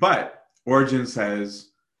 But Origen says,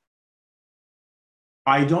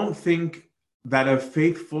 I don't think that a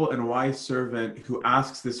faithful and wise servant who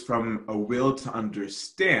asks this from a will to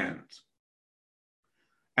understand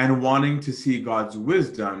and wanting to see God's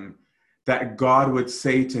wisdom, that God would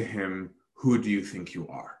say to him, who do you think you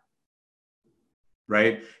are?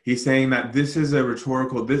 Right? He's saying that this is a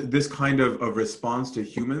rhetorical, this kind of response to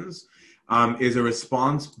humans is a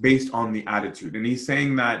response based on the attitude. And he's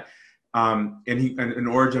saying that, in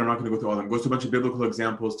Origen, I'm not going to go through all of them, goes to a bunch of biblical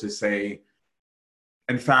examples to say,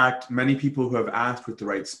 in fact, many people who have asked with the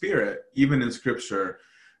right spirit, even in scripture,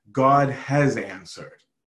 God has answered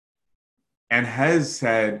and has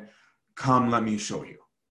said, come, let me show you.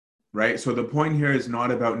 Right? So the point here is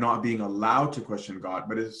not about not being allowed to question God,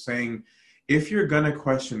 but it's saying, if you're going to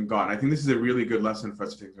question God, I think this is a really good lesson for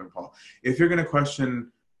us to take from Paul. If you're going to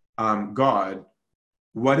question God,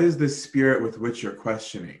 what is the spirit with which you're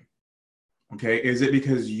questioning? Okay? Is it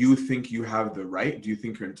because you think you have the right? Do you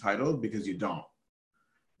think you're entitled? Because you don't.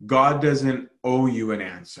 God doesn't owe you an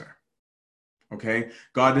answer. Okay?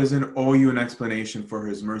 God doesn't owe you an explanation for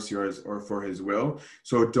his mercy or for his will.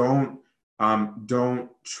 So don't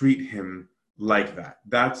treat him like that.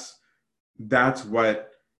 That's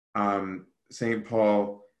what St.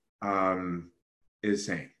 Paul is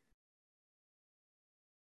saying.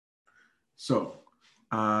 So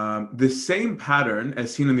the same pattern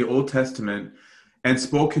as seen in the Old Testament and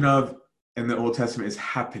spoken of in the Old Testament is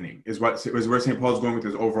happening, is where St. Paul is going with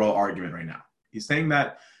his overall argument right now. He's saying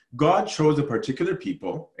that God chose a particular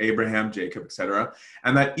people, Abraham, Jacob, etc.,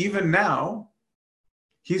 and that even now,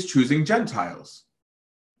 he's choosing Gentiles.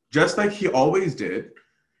 Just like he always did,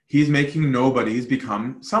 he's making nobodies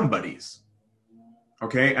become somebodies.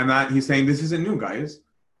 Okay? And that he's saying, this isn't new, guys.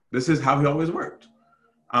 This is how he always worked.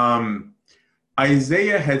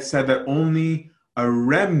 Isaiah had said that only a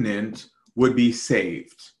remnant would be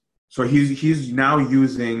saved. So he's now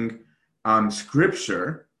using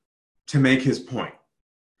scripture to make his point.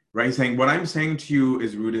 Right? He's saying, what I'm saying to you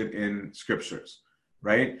is rooted in scriptures.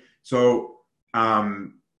 Right? So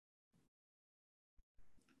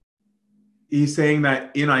he's saying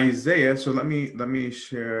that in Isaiah, so let me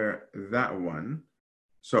share that one.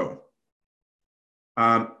 So,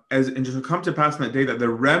 and it shall come to pass in that day that the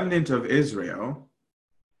remnant of Israel,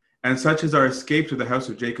 and such as are escaped to the house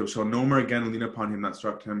of Jacob, shall no more again lean upon him that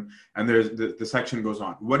struck him. And there's the section goes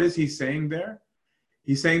on. What is he saying there?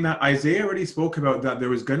 He's saying that Isaiah already spoke about that there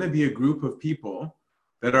was going to be a group of people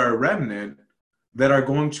that are a remnant that are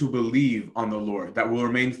going to believe on the Lord, that will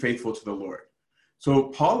remain faithful to the Lord. So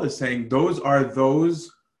Paul is saying those are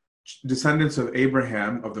those descendants of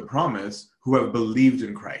Abraham, of the promise, who have believed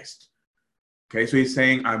in Christ. Okay, so he's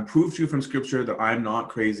saying, I'm proved to you from scripture that I'm not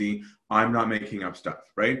crazy, I'm not making up stuff,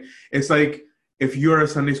 right? It's like if you're a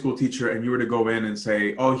Sunday school teacher and you were to go in and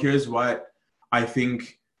say, oh, here's what I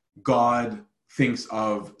think God thinks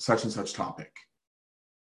of such and such topic.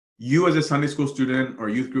 You as a Sunday school student or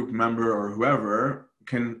youth group member or whoever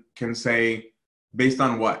can say, based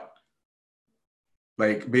on what?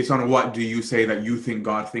 Like, based on what do you say that you think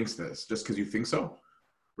God thinks this? Just because you think so?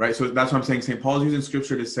 Right? So that's what I'm saying. St. Paul's using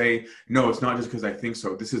scripture to say, no, it's not just because I think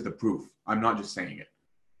so. This is the proof. I'm not just saying it.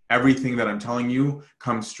 Everything that I'm telling you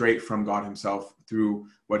comes straight from God himself through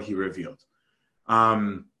what he revealed.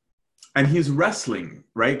 And he's wrestling,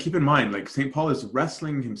 right? Keep in mind, like St. Paul is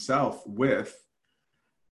wrestling himself with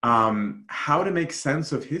how to make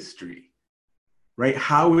sense of history, right?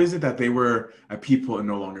 How is it that they were a people and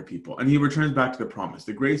no longer people? And he returns back to the promise.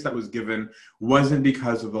 The grace that was given wasn't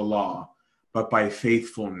because of the law, but by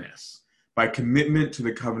faithfulness, by commitment to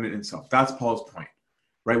the covenant itself. That's Paul's point,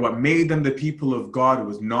 right? What made them the people of God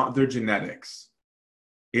was not their genetics.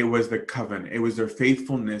 It was the covenant. It was their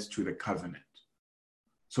faithfulness to the covenant.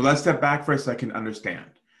 So let's step back for a second to understand.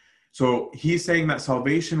 So he's saying that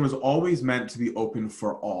salvation was always meant to be open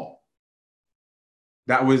for all.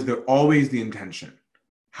 That was always the intention.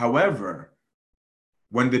 However,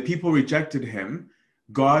 when the people rejected him,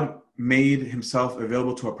 God made himself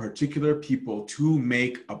available to a particular people to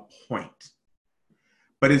make a point.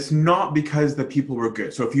 But it's not because the people were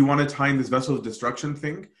good. So if you want to tie in this vessel of destruction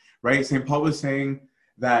thing, right? St. Paul was saying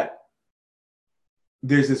that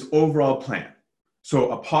there's this overall plan.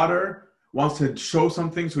 So a potter wants to show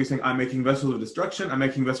something. So he's saying, I'm making vessels of destruction. I'm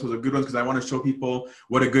making vessels of good ones because I want to show people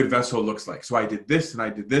what a good vessel looks like. So I did this and I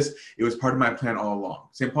did this. It was part of my plan all along.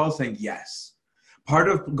 St. Paul is saying, yes. Part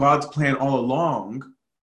of God's plan all along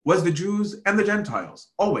was the Jews and the Gentiles,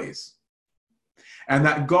 always. And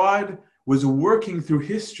that God was working through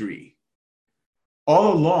history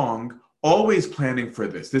all along, always planning for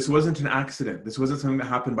this. This wasn't an accident. This wasn't something that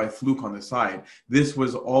happened by fluke on the side. This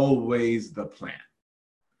was always the plan.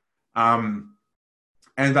 And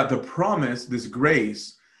that the promise, this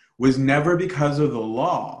grace, was never because of the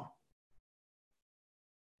law.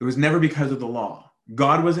 It was never because of the law.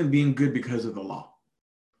 God wasn't being good because of the law.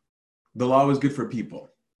 The law was good for people.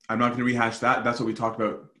 I'm not going to rehash that. That's what we talked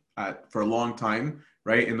about for a long time,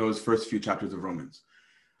 right, in those first few chapters of Romans.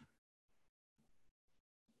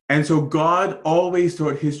 And so God always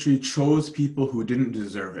throughout history chose people who didn't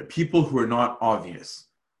deserve it, people who are not obvious.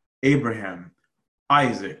 Abraham,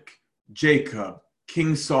 Isaac, Jacob,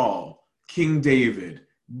 King Saul, King David,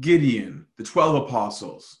 Gideon, the 12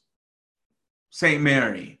 apostles, Saint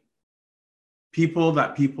Mary, people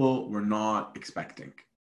that people were not expecting.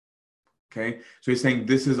 Okay, so he's saying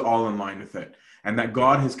this is all in line with it, and that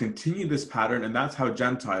God has continued this pattern, and that's how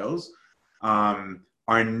Gentiles are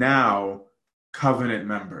now covenant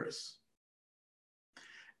members.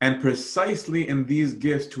 And precisely in these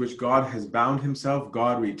gifts to which God has bound himself,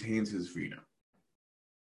 God retains his freedom.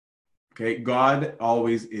 Okay, God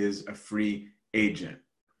always is a free agent.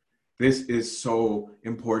 This is so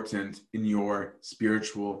important in your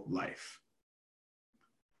spiritual life.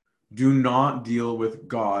 Do not deal with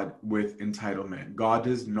God with entitlement. God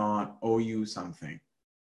does not owe you something.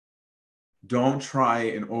 Don't try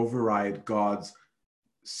and override God's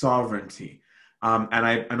sovereignty.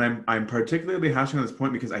 And I'm particularly hashing on this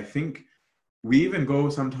point because I think we even go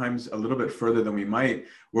sometimes a little bit further than we might,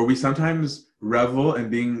 where we sometimes revel in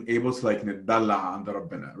being able to like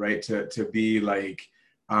right? To be like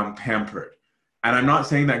pampered. And I'm not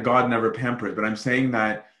saying that God never pampers, but I'm saying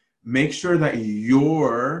that make sure that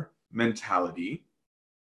your mentality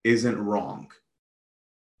isn't wrong,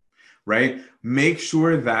 right? Make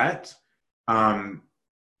sure that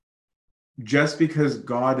just because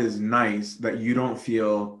God is nice, that you don't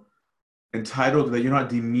feel entitled, that you're not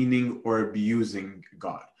demeaning or abusing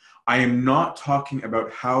God. I am not talking about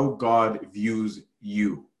how God views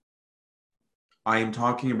you. I am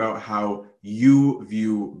talking about how you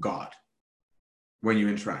view God when you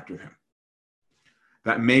interact with him.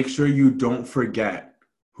 That make sure you don't forget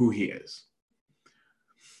who he is.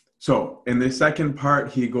 So in the second part,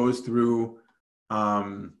 he goes through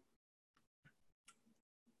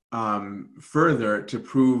further to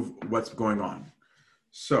prove what's going on.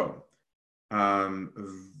 So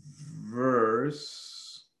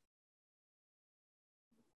verse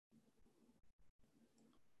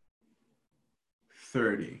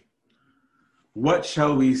 30. What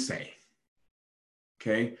shall we say?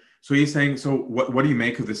 Okay, so he's saying, so what do you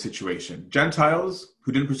make of this situation? Gentiles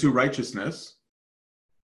who didn't pursue righteousness,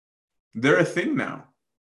 they're a thing now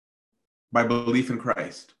by belief in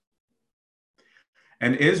Christ.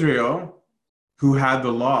 And Israel, who had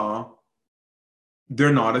the law,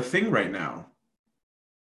 they're not a thing right now.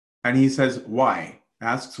 And he says, why?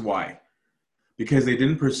 Asks why. Because they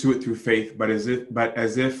didn't pursue it through faith, but as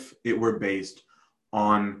if it were based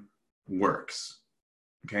on works.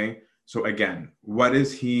 Okay? So again, what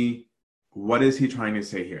is he trying to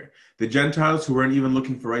say here? The Gentiles who weren't even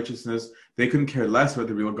looking for righteousness, they couldn't care less about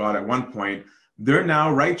the real God at one point. They're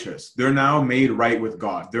now righteous. They're now made right with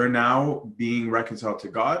God. They're now being reconciled to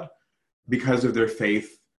God because of their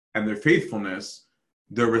faith and their faithfulness,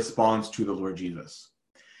 their response to the Lord Jesus.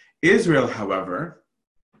 Israel, however,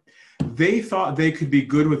 they thought they could be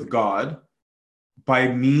good with God by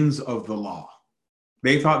means of the law.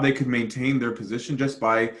 They thought they could maintain their position just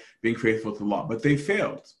by being faithful to the law, but they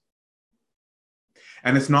failed.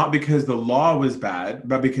 And it's not because the law was bad,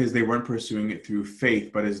 but because they weren't pursuing it through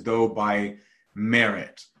faith, but as though by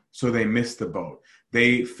merit. So they missed the boat.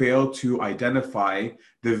 They failed to identify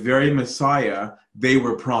the very Messiah they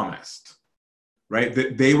were promised, right?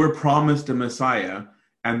 That they were promised a Messiah,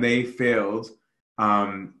 and they failed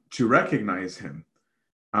to recognize him.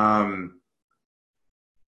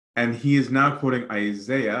 And he is now quoting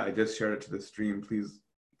Isaiah. I just shared it to the stream. Please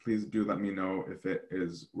do let me know if it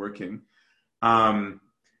is working.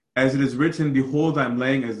 As it is written, behold, I'm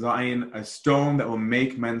laying as Zion a stone that will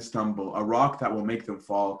make men stumble, a rock that will make them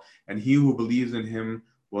fall, and he who believes in him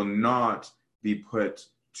will not be put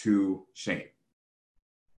to shame.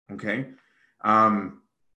 Okay?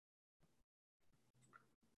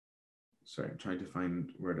 Sorry, I'm trying to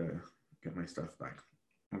find where to get my stuff back.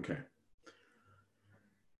 Okay.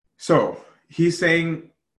 So he's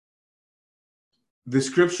saying the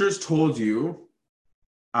scriptures told you,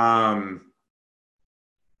 apparently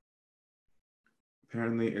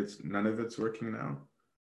none of it's working now.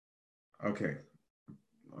 Okay,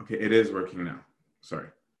 it is working now. Sorry.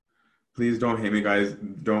 Please don't hate me, guys.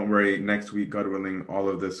 Don't worry. Next week, God willing, all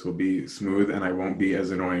of this will be smooth and I won't be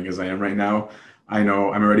as annoying as I am right now. I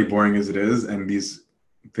know I'm already boring as it is, and these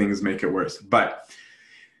things make it worse. But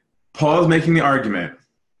Paul is making the argument.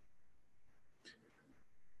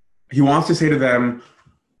 He wants to say to them,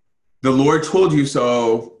 the Lord told you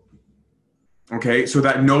so, okay, so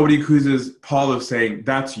that nobody accuses Paul of saying,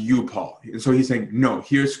 that's you, Paul. And so he's saying, no,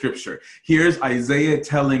 here's scripture. Here's Isaiah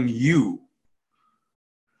telling you,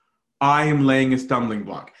 I am laying a stumbling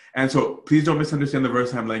block. And so please don't misunderstand the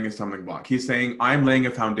verse, I'm laying a stumbling block. He's saying, I'm laying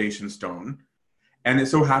a foundation stone. And it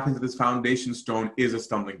so happens that this foundation stone is a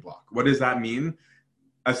stumbling block. What does that mean?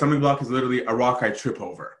 A stumbling block is literally a rock I trip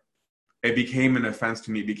over. It became an offense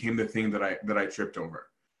to me. It became the thing that I tripped over,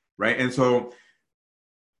 right? And so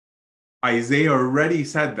Isaiah already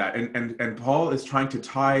said that. And Paul is trying to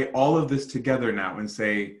tie all of this together now and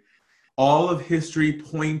say, all of history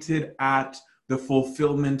pointed at the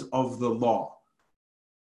fulfillment of the law.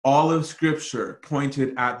 All of scripture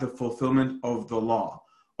pointed at the fulfillment of the law.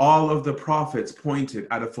 All of the prophets pointed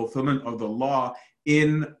at a fulfillment of the law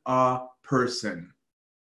in a person.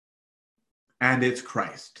 And it's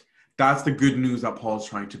Christ. That's the good news that Paul's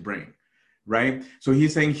trying to bring, right? So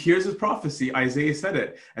he's saying, here's his prophecy. Isaiah said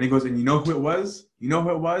it. And he goes, and you know who it was? You know who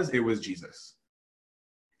it was? It was Jesus.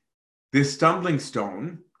 This stumbling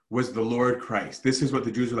stone was the Lord Christ. This is what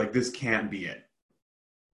the Jews were like, this can't be it.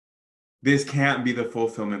 This can't be the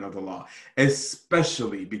fulfillment of the law,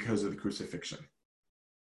 especially because of the crucifixion.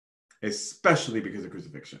 Especially because of the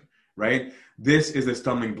crucifixion, right? This is a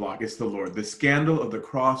stumbling block. It's the Lord. The scandal of the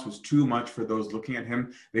cross was too much for those looking at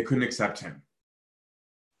him. They couldn't accept him.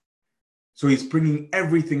 So he's bringing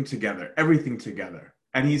everything together.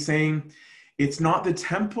 And he's saying, it's not the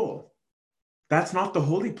temple. That's not the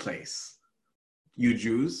holy place, you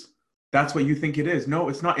Jews. That's what you think it is. No,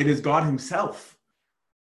 it's not. It is God himself.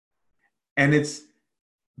 And it's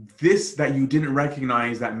this that you didn't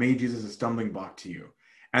recognize that made Jesus a stumbling block to you.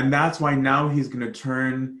 And that's why now he's going to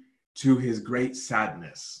turn to his great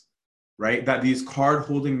sadness, right? That these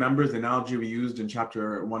card-holding members, the analogy we used in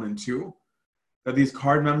chapter 1 and 2, that these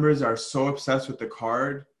card members are so obsessed with the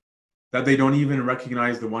card that they don't even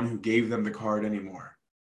recognize the one who gave them the card anymore.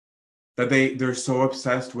 That they're so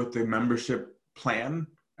obsessed with the membership plan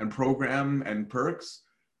and program and perks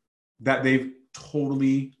that they've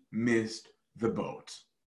totally missed the boat.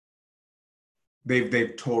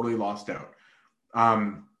 They've totally lost out.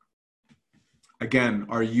 Again,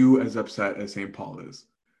 are you as upset as St. Paul is?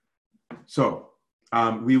 So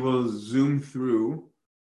we will zoom through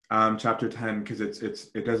chapter 10 because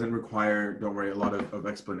it doesn't require, don't worry, a lot of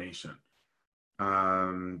explanation.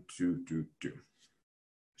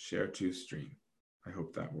 Share to stream. I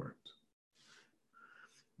hope that worked.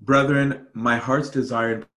 Brethren, my heart's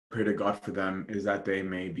desire and pray to God for them is that they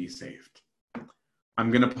may be saved. I'm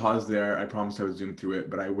going to pause there. I promised I would zoom through it,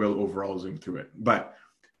 but I will overall zoom through it. But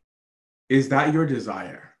is that your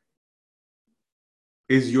desire?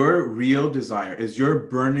 Is your real desire, is your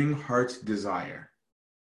burning heart's desire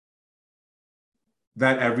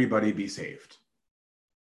that everybody be saved?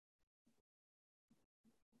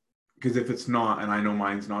 Because if it's not, and I know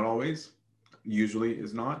mine's not always, usually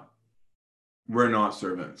is not, we're not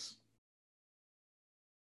servants.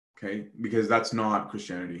 Okay? Because that's not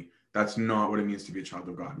Christianity. That's not what it means to be a child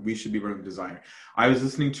of God. We should be burning desire. I was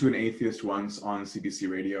listening to an atheist once on CBC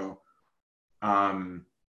radio,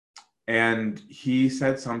 and he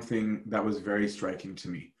said something that was very striking to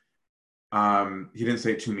me. He didn't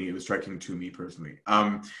say it to me. It was striking to me personally.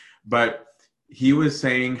 But he was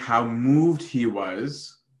saying how moved he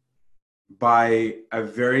was by a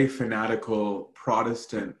very fanatical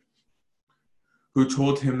Protestant who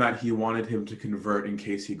told him that he wanted him to convert in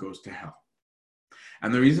case he goes to hell.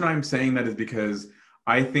 And the reason I'm saying that is because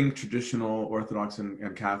I think traditional Orthodox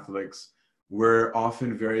and Catholics were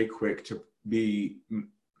often very quick to be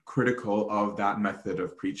critical of that method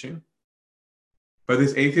of preaching. But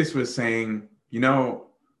this atheist was saying, you know,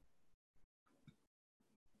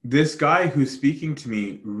 this guy who's speaking to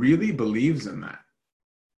me really believes in that.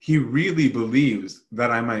 He really believes that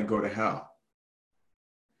I might go to hell.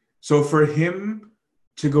 So for him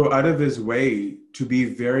to go out of his way to be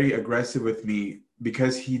very aggressive with me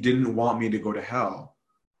because he didn't want me to go to hell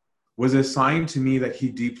was a sign to me that he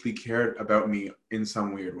deeply cared about me in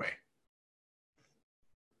some weird way.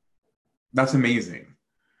 That's amazing,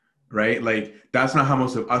 right? Like, that's not how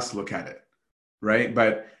most of us look at it, right?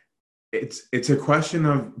 But it's a question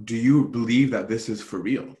of, do you believe that this is for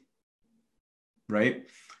real, right?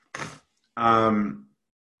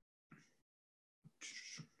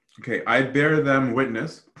 Okay, I bear them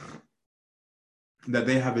witness that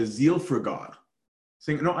they have a zeal for God.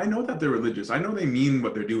 Saying, no, I know that they're religious. I know they mean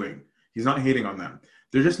what they're doing. He's not hating on them.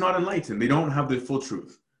 They're just not enlightened. They don't have the full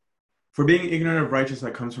truth. For being ignorant of righteousness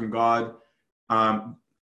that comes from God,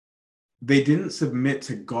 they didn't submit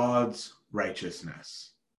to God's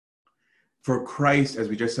righteousness. For Christ, as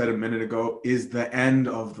we just said a minute ago, is the end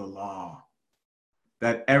of the law,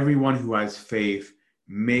 that everyone who has faith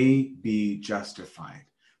may be justified.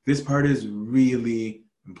 This part is really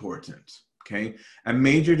important, okay? A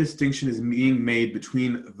major distinction is being made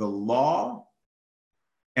between the law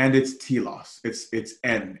and its telos, its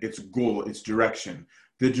end, its goal, its direction.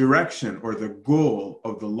 The direction or the goal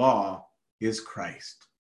of the law is Christ.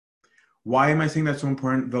 Why am I saying that's so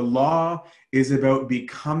important? The law is about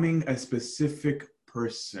becoming a specific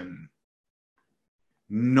person,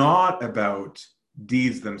 not about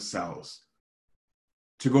deeds themselves.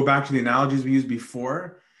 To go back to the analogies we used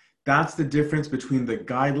before, that's the difference between the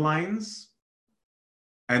guidelines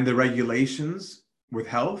and the regulations with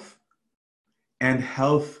health and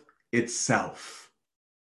health itself.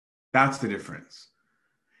 That's the difference.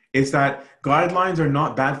 It's that guidelines are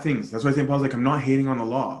not bad things. That's why St. Paul's like, I'm not hating on the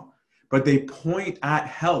law, but they point at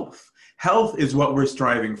health. Health is what we're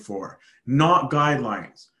striving for, not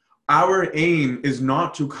guidelines. Our aim is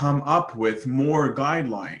not to come up with more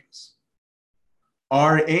guidelines.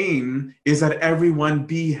 Our aim is that everyone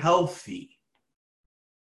be healthy.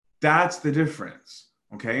 That's the difference,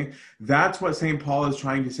 okay? That's what St. Paul is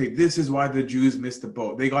trying to say. This is why the Jews missed the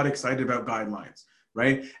boat. They got excited about guidelines,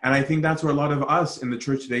 right? And I think that's where a lot of us in the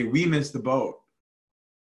church today, we miss the boat,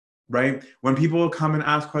 right? When people come and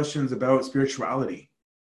ask questions about spirituality,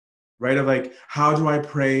 right? Of like, how do I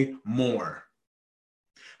pray more?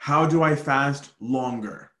 How do I fast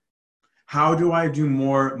longer? How do I do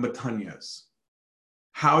more matanyas?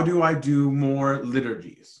 How do I do more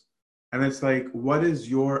liturgies? And it's like, what is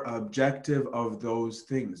your objective of those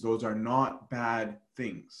things? Those are not bad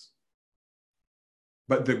things.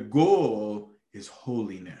 But the goal is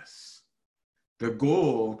holiness. The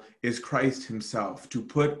goal is Christ himself, to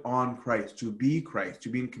put on Christ, to be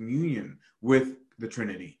in communion with the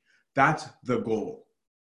Trinity. That's the goal.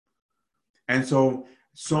 And so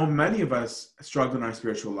many of us struggle in our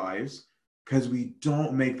spiritual lives because we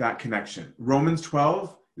don't make that connection. Romans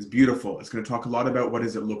 12 is beautiful. It's going to talk a lot about what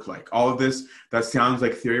does it look like. All of this, that sounds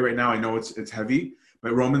like theory right now. I know it's heavy,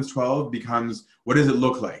 but Romans 12 becomes, what does it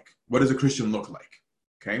look like? What does a Christian look like?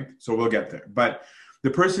 Okay, so we'll get there. But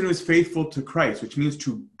the person who is faithful to Christ, which means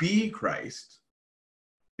to be Christ,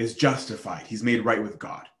 is justified. He's made right with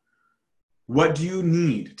God. What do you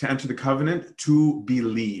need to enter the covenant? To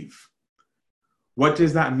believe. What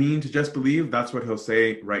does that mean to just believe? That's what he'll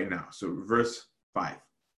say right now. So verse 5.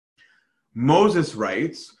 Moses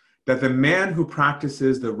writes that the man who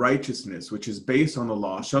practices the righteousness which is based on the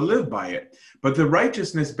law shall live by it. But the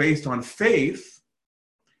righteousness based on faith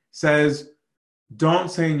says,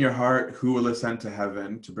 don't say in your heart, who will ascend to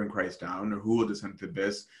heaven to bring Christ down, or who will descend to the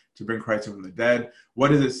abyss to bring Christ from the dead. What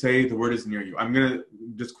does it say? The word is near you. I'm going to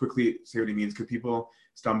just quickly say what he means, because people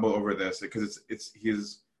stumble over this, because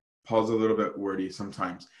Paul's a little bit wordy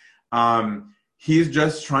sometimes. He's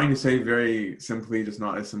just trying to say very simply, just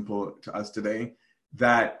not as simple to us today,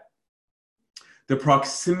 that the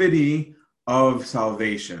proximity of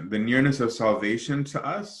salvation, the nearness of salvation to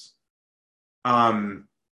us,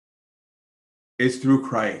 is through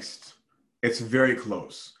Christ. It's very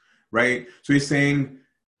close, right? So he's saying,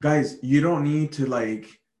 guys, you don't need to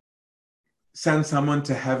send someone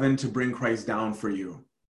to heaven to bring Christ down for you.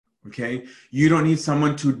 Okay? You don't need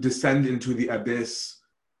someone to descend into the abyss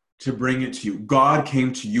to bring it to you. God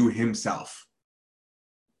came to you himself.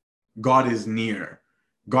 God is near.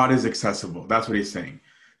 God is accessible. That's what he's saying.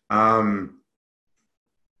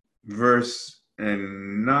 Verse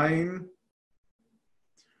 9.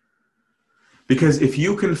 Because if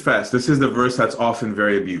you confess, this is the verse that's often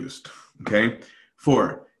very abused. Okay?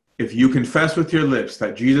 4. If you confess with your lips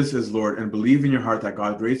that Jesus is Lord and believe in your heart that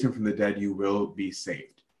God raised him from the dead, you will be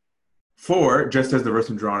saved. 4, just as the verse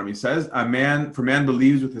in Deuteronomy says, man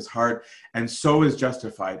believes with his heart and so is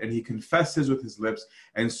justified, and he confesses with his lips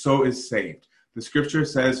and so is saved. The scripture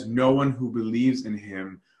says no one who believes in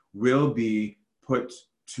him will be put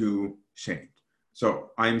to shame.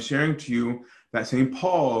 So I'm sharing to you that St.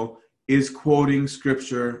 Paul is quoting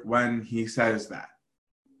scripture when he says that.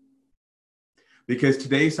 Because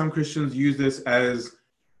today some Christians use this as,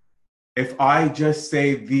 if I just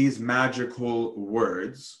say these magical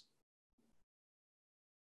words,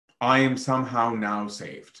 I am somehow now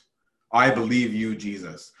saved. I believe you,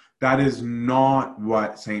 Jesus. That is not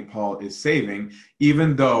what St. Paul is saying,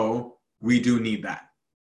 even though we do need that.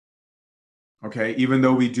 Okay? Even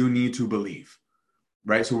though we do need to believe.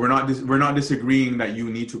 Right? So we're not disagreeing that you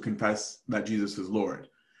need to confess that Jesus is Lord,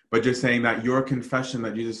 but just saying that your confession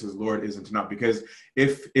that Jesus is Lord isn't enough. Because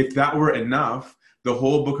if that were enough, the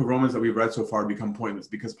whole book of Romans that we've read so far become pointless,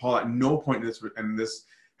 because Paul at no point in this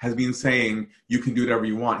has been saying you can do whatever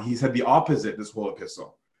you want. He said the opposite this whole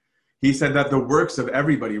epistle. He said that the works of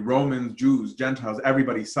everybody, Romans, Jews, Gentiles,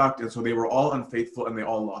 everybody sucked, and so they were all unfaithful and they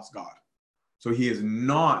all lost God. So he is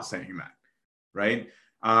not saying that, right?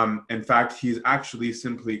 In fact, he's actually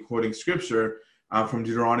simply quoting scripture from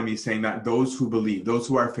Deuteronomy saying that those who believe, those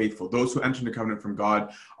who are faithful, those who enter into covenant from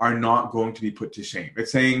God are not going to be put to shame.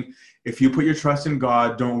 It's saying, if you put your trust in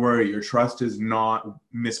God, don't worry, your trust is not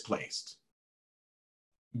misplaced.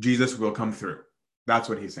 Jesus will come through. That's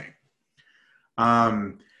what he's saying.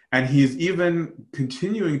 And he's even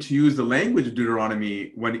continuing to use the language of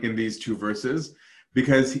Deuteronomy when in these two verses,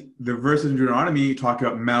 because the verses in Deuteronomy talk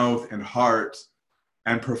about mouth and heart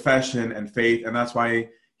and profession and faith, and that's why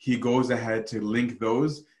he goes ahead to link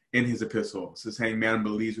those in his epistle. So saying man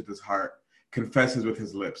believes with his heart, confesses with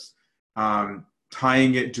his lips,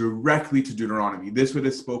 tying it directly to Deuteronomy. This would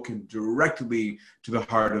have spoken directly to the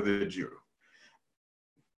heart of the Jew.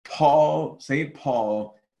 St.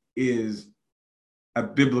 Paul is a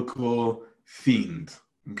biblical fiend,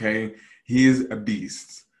 okay? He is a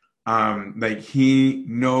beast. Like, he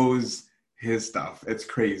knows his stuff. It's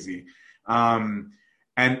crazy.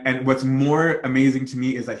 And what's more amazing to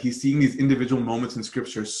me is that he's seeing these individual moments in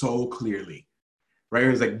scripture so clearly, right?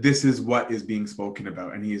 It's like, this is what is being spoken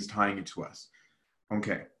about, and he is tying it to us.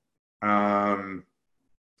 Okay.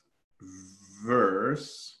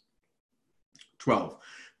 Verse 12.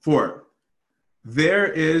 4. There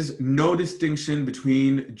is no distinction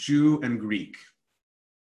between Jew and Greek.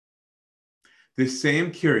 The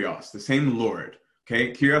same Kyrios, the same Lord.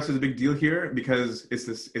 Okay, Kyrios is a big deal here because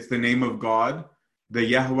it's the name of God, the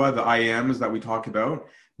Yahweh, the I ams that we talk about,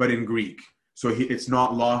 but in Greek. So it's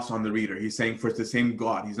not lost on the reader. He's saying, for it's the same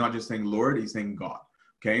God. He's not just saying Lord, he's saying God.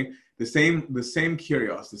 Okay, the same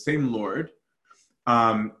Kyrios, the same Lord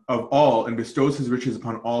of all, and bestows his riches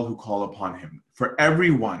upon all who call upon him. For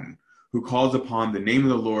everyone who calls upon the name of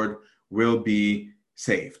the Lord will be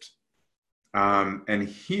saved. And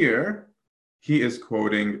here he is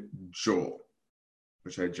quoting Joel,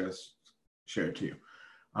 which I just shared to you.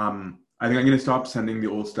 I think I'm going to stop sending the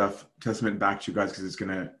Old Testament back to you guys because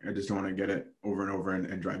I just don't want to get it over and over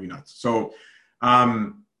and drive you nuts. So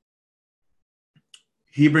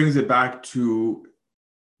he brings it back to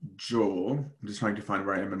Joel. I'm just trying to find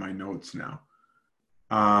where I am in my notes now.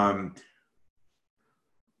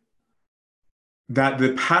 That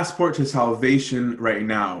the passport to salvation right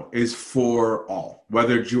now is for all,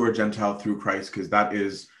 whether Jew or Gentile, through Christ, because that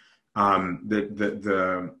is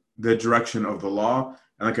the direction of the law.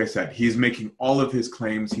 And like I said, he's making all of his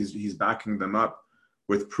claims. He's backing them up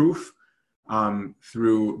with proof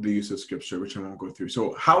through the use of scripture, which I won't go through.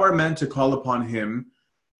 So how are men to call upon him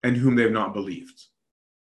and whom they've not believed?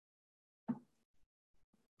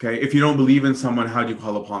 Okay, if you don't believe in someone, how do you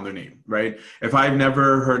call upon their name, right? If I've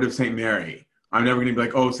never heard of St. Mary, I'm never going to be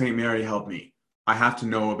like, oh, St. Mary, help me. I have to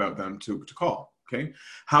know about them to call, okay?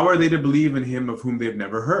 How are they to believe in him of whom they've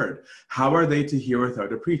never heard? How are they to hear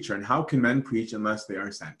without a preacher? And how can men preach unless they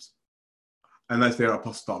are sent? Unless they are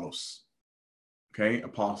apostolos, okay?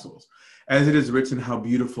 Apostles. As it is written, how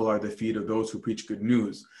beautiful are the feet of those who preach good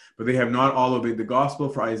news, but they have not all obeyed the gospel.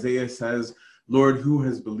 For Isaiah says, Lord, who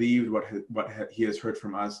has believed what he has heard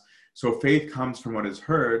from us? So faith comes from what is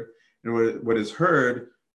heard, and what is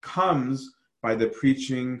heard comes by the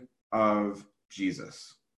preaching of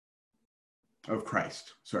Jesus, of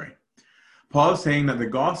Christ, sorry. Paul is saying that the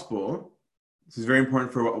gospel, this is very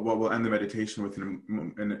important for what we'll end the meditation with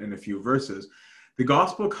in a few verses, the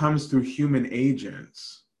gospel comes through human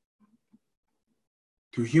agents.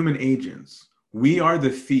 Through human agents. We are the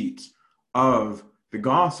feet of the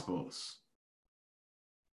gospels.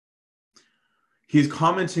 He's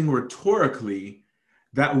commenting rhetorically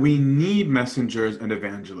that we need messengers and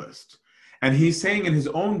evangelists. And he's saying in his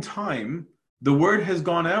own time, the word has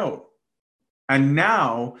gone out. And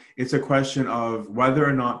now it's a question of whether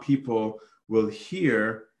or not people will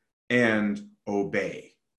hear and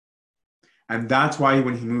obey. And that's why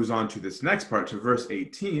when he moves on to this next part, to verse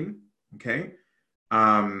 18, okay?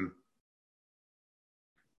 But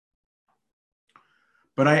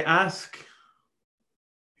I ask,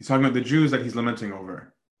 he's talking about the Jews that he's lamenting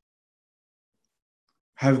over.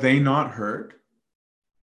 Have they not heard?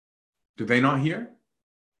 Did they not hear?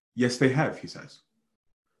 Yes, they have, he says.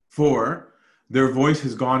 For their voice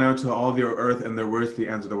has gone out to all the earth and their words to the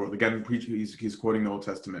ends of the world. Again, he's quoting the Old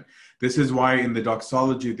Testament. This is why in the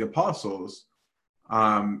doxology of the apostles,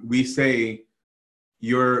 we say,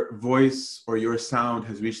 your voice or your sound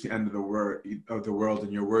has reached the end of the world,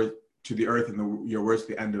 and your word to the earth, and your words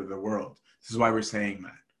to the end of the world. This is why we're saying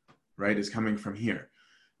that, right? It's coming from here.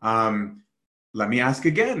 Let me ask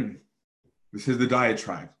again. This is the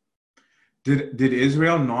diatribe. Did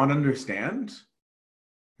Israel not understand?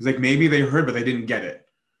 It's like maybe they heard, but they didn't get it.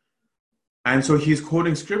 And so he's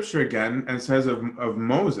quoting scripture again and says of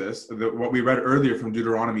Moses, what we read earlier from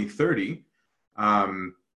Deuteronomy 30,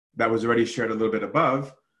 that was already shared a little bit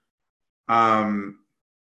above. Let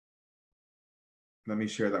me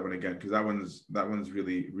share that one again, because that one's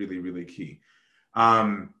really, really, really key.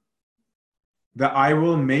 That I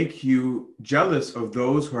will make you jealous of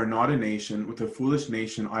those who are not a nation. With a foolish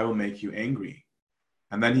nation, I will make you angry.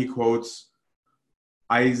 And then he quotes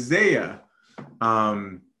Isaiah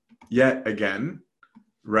yet again,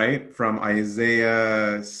 right? From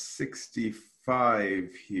Isaiah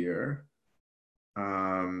 65 here,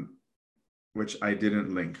 which I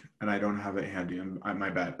didn't link, and I don't have it handy. My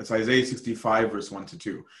bad. It's Isaiah 65, verse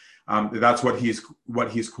 1-2. That's what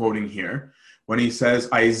he's quoting here. When he says,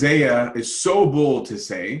 Isaiah is so bold to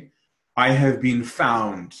say, I have been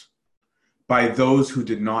found by those who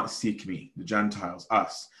did not seek me, the Gentiles,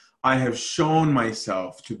 us. I have shown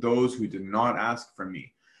myself to those who did not ask for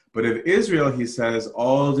me. But of Israel, he says,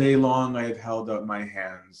 all day long I have held out my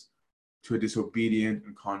hands to a disobedient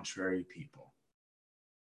and contrary people.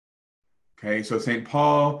 Okay, so St.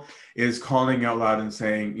 Paul is calling out loud and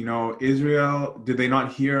saying, Israel, did they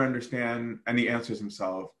not hear, understand? And he answers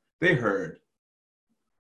himself, they heard.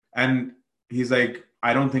 And he's like,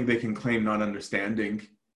 I don't think they can claim not understanding.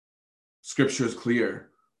 Scripture is clear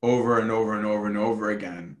over and over and over and over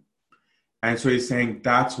again. And so he's saying,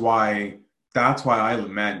 that's why I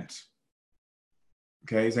lament.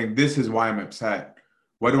 Okay, he's saying, this is why I'm upset.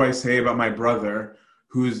 What do I say about my brother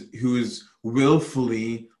who's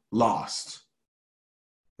willfully lost?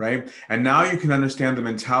 Right? And now you can understand the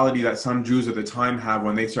mentality that some Jews at the time have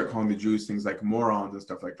when they start calling the Jews things like morons and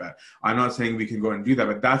stuff like that. I'm not saying we can go and do that,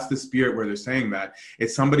 but that's the spirit where they're saying that.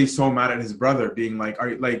 It's somebody so mad at his brother being like, are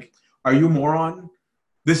you a moron?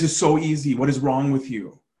 This is so easy. What is wrong with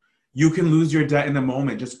you? You can lose your debt in a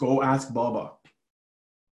moment. Just go ask Baba.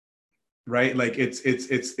 Right? Like it's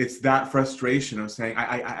that frustration of saying,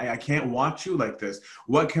 I can't watch you like this.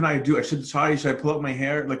 What can I do? Should I pull up my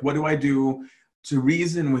hair? Like, what do I do to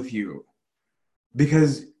reason with you?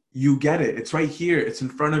 Because you get it. It's right here. It's in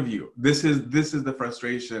front of you. This is the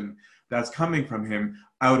frustration that's coming from him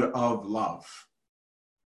out of love.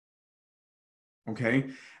 Okay?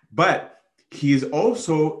 But he's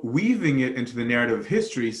also weaving it into the narrative of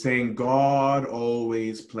history, saying God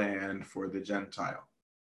always planned for the Gentile.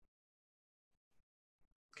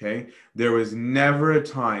 Okay? There was never a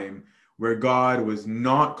time where God was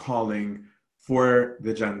not calling for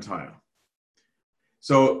the Gentile.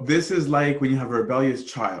 So this is like when you have a rebellious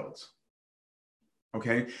child.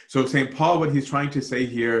 Okay? So St. Paul, what he's trying to say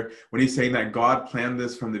here, when he's saying that God planned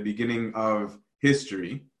this from the beginning of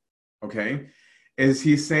history, okay, is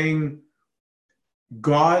he's saying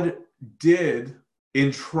God did,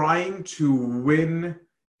 in trying to win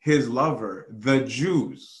his lover, the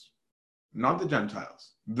Jews, not the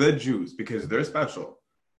Gentiles, the Jews, because they're special.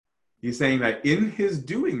 He's saying that in his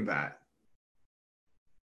doing that,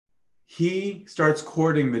 he starts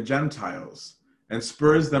courting the Gentiles and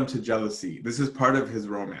spurs them to jealousy. This is part of his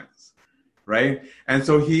romance, right? And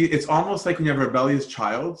so it's almost like when you have a rebellious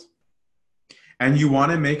child and you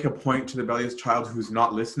want to make a point to the rebellious child who's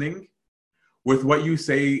not listening. with what you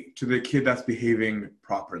say to the kid that's behaving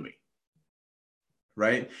properly,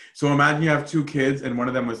 right? So imagine you have two kids and one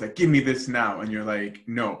of them was like, give me this now. And you're like,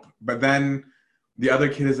 nope. But then the other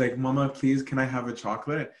kid is like, Mama, please, can I have a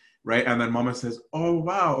chocolate? Right? And then Mama says, oh,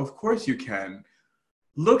 wow, of course you can.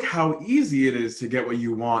 Look how easy it is to get what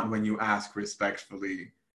you want when you ask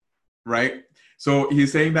respectfully, right? So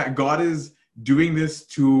he's saying that God is doing this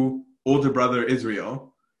to older brother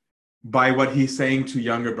Israel by what he's saying to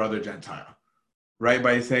younger brother Gentile, right?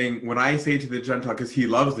 By saying, when I say to the Gentile, because he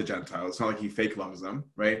loves the Gentiles, it's not like he fake loves them,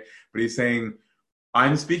 right? But he's saying,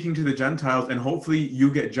 I'm speaking to the Gentiles, and hopefully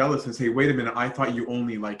you get jealous and say, wait a minute, I thought you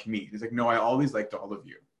only like me. He's like, no, I always liked all of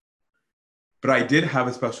you. But I did have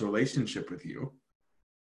a special relationship with you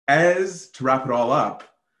as, to wrap it all up,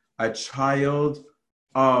 a child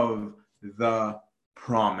of the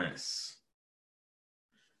promise,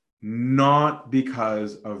 not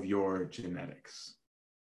because of your genetics.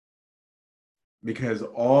 Because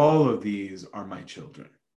all of these are my children,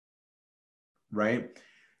 right?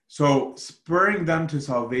 So spurring them to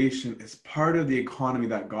salvation is part of the economy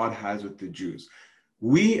that God has with the Jews.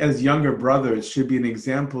 We as younger brothers should be an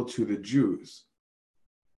example to the Jews.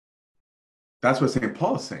 That's what St.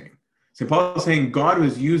 Paul is saying. St. Paul is saying God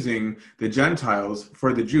was using the Gentiles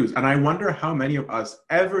for the Jews. And I wonder how many of us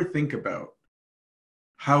ever think about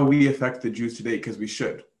how we affect the Jews today, because we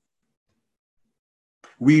should.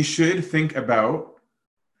 We should think about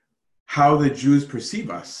how the Jews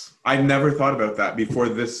perceive us. I've never thought about that before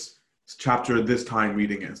this chapter, this time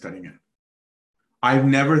reading it and studying it. I've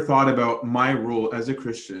never thought about my role as a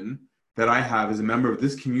Christian that I have as a member of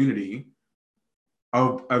this community,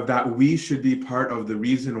 of that we should be part of the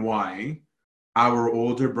reason why our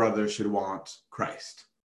older brother should want Christ.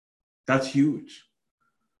 That's huge,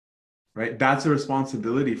 right? That's a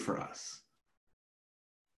responsibility for us.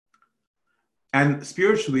 And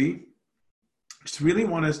spiritually, just really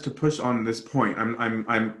want us to push on this point. I'm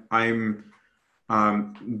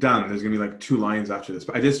done. There's gonna be like 2 lines after this,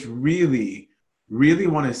 but I just really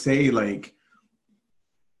want to say, like,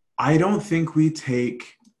 I don't think we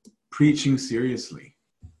take preaching seriously.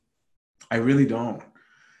 I really don't.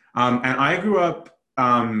 And I grew up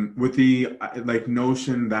with the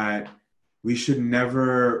notion that we should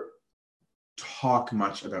never talk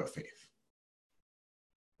much about faith.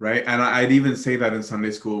 Right. And I'd even say that in Sunday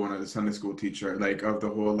school when I was a Sunday school teacher, like, of the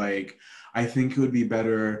whole, like, I think it would be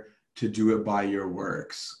better to do it by your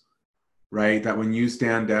works, right? That when you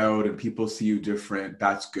stand out and people see you different,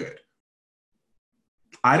 that's good.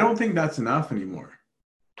 I don't think that's enough anymore.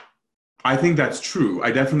 I think that's true. I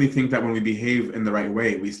definitely think that when we behave in the right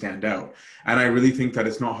way, we stand out. And I really think that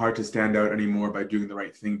it's not hard to stand out anymore by doing the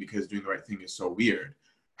right thing, because doing the right thing is so weird.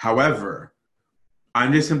 However,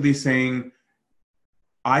 I'm just simply saying,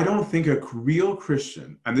 I don't think a real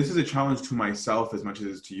Christian, and this is a challenge to myself as much as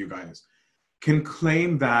it is to you guys, can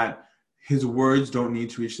claim that his words don't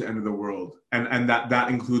need to reach the end of the world. And that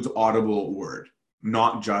includes audible word,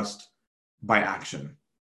 not just by action.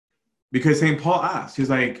 Because St. Paul asked,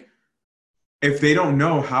 he's like, if they don't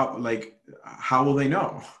know, how will they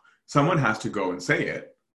know? Someone has to go and say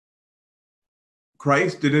it.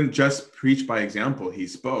 Christ didn't just preach by example, he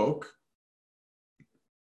spoke.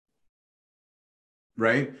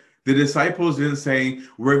 Right? The disciples didn't say,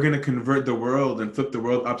 we're going to convert the world and flip the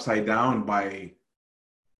world upside down by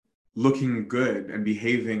looking good and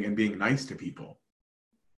behaving and being nice to people.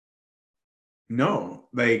 No,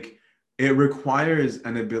 like, it requires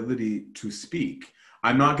an ability to speak.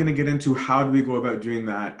 I'm not going to get into how do we go about doing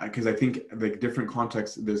that, because I think, like, different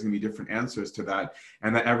contexts, there's going to be different answers to that,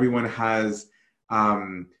 and that everyone has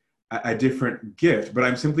a different gift. But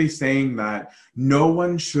I'm simply saying that no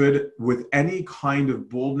one should, with any kind of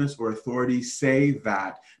boldness or authority, say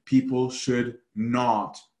that people should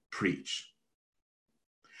not preach.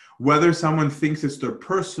 Whether someone thinks it's their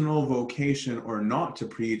personal vocation or not to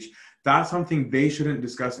preach, that's something they shouldn't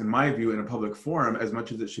discuss, in my view, in a public forum as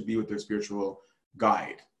much as it should be with their spiritual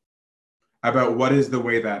guide. About what is the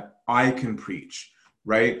way that I can preach,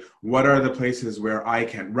 right? What are the places where I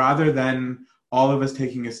can, rather than all of us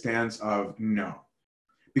taking a stance of no.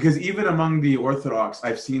 Because even among the Orthodox,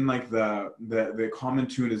 I've seen, like, the common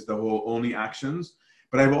tune is the whole only actions,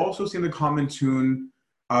 but I've also seen the common tune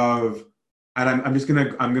of, and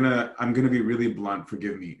I'm gonna be really blunt,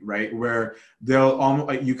 forgive me, right? Where they'll almost,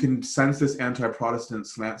 like, you can sense this anti-Protestant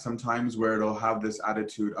slant sometimes, where it'll have this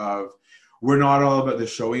attitude of, we're not all about the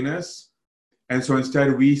showiness, and so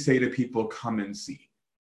instead we say to people, come and see,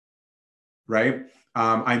 right?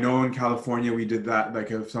 I know in California we did that.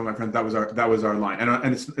 Like, if some of my friends, that was our line,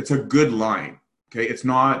 and it's a good line. Okay, it's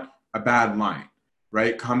not a bad line.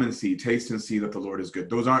 right? Come and see, taste and see that the Lord is good.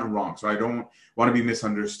 Those aren't wrong. So I don't want to be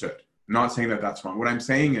misunderstood. I'm not saying that that's wrong. What I'm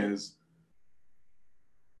saying is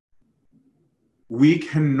we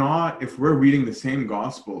cannot, if we're reading the same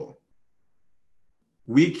gospel,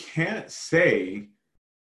 we can't say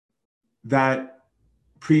that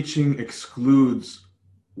preaching excludes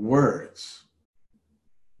words,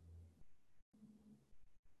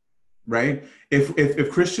 right?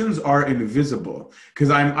 If Christians are invisible, because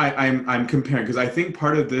I'm comparing, because I think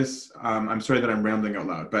part of this, I'm sorry that I'm rambling out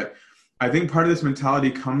loud, but I think part of this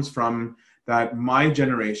mentality comes from that my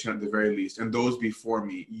generation, at the very least, and those before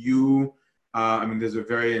me, I mean, there's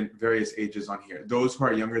various ages on here. Those who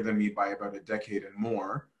are younger than me by about a decade and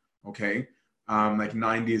more, okay, like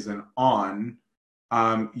 90s and on,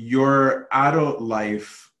 your adult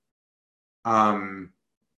life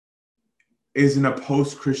is in a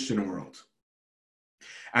post-Christian world.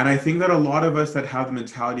 And I think that a lot of us that have the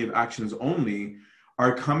mentality of actions only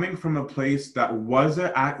are coming from a place that was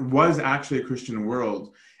actually a Christian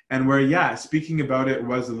world, and where, yeah, speaking about it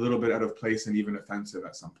was a little bit out of place and even offensive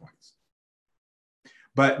at some points.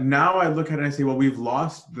 But now I look at it and I say, well, we've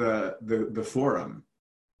lost the forum.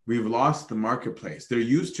 We've lost the marketplace. There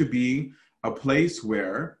used to be a place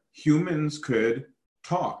where humans could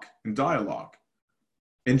talk and dialogue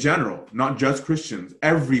in general, not just Christians.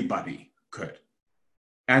 Everybody could.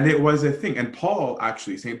 And it was a thing. And Paul,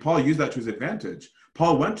 actually, St. Paul used that to his advantage.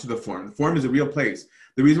 Paul went to the forum. The forum is a real place.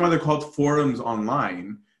 The reason why they're called forums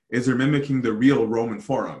online is they're mimicking the real Roman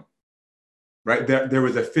forum, right? There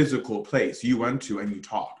was a physical place you went to and you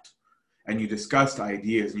talked and you discussed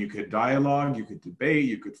ideas, and you could dialogue, you could debate,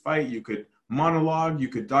 you could fight, you could monologue, you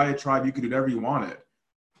could diatribe, you could do whatever you wanted.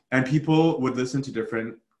 And people would listen to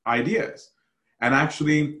different ideas. And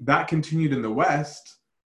actually, that continued in the West.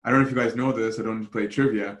 I don't know if you guys know this, I don't play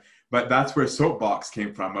trivia, but that's where soapbox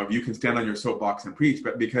came from, of you can stand on your soapbox and preach,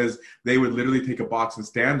 but because they would literally take a box and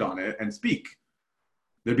stand on it and speak.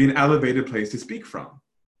 There'd be an elevated place to speak from,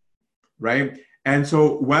 right? And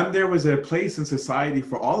so when there was a place in society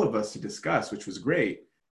for all of us to discuss, which was great,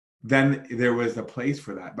 then there was a place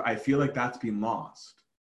for that. But I feel like that's been lost.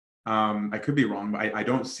 I could be wrong, but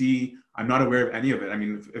I'm not aware of any of it. I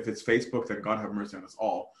mean, if it's Facebook, then God have mercy on us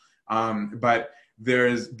all. But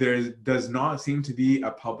there does not seem to be a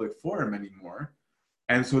public forum anymore.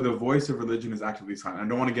 And so the voice of religion is actively silent. I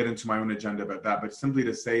don't want to get into my own agenda about that, but simply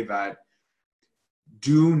to say that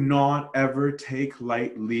do not ever take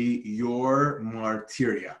lightly your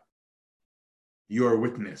martyria, your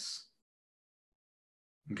witness,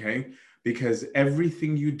 okay? Because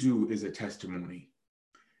everything you do is a testimony.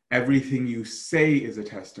 Everything you say is a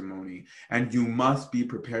testimony, and you must be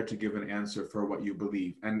prepared to give an answer for what you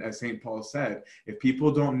believe. And as St. Paul said, if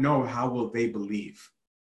people don't know, how will they believe?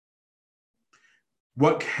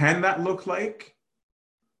 What can that look like?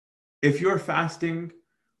 If you're fasting,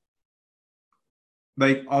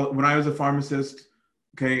 like when I was a pharmacist,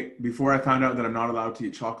 okay, before I found out that I'm not allowed to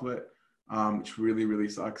eat chocolate, which really, really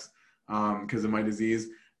sucks because of my disease,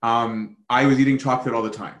 I was eating chocolate all the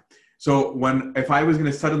time. So if I was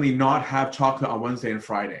going to suddenly not have chocolate on Wednesday and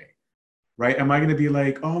Friday, right? Am I going to be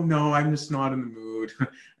like, oh no, I'm just not in the mood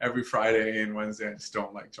every Friday and Wednesday, I just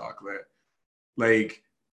don't like chocolate. Like,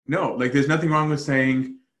 no, like there's nothing wrong with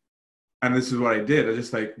saying, and this is what I did. I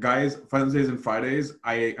just like, guys, Wednesdays and Fridays,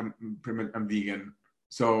 I'm vegan.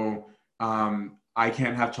 So I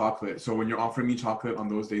can't have chocolate. So when you're offering me chocolate on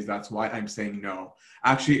those days, that's why I'm saying no.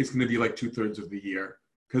 Actually, it's going to be like 2/3 of the year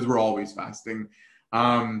because we're always fasting.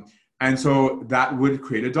 And so that would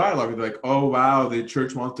create a dialogue. Like, oh, wow, the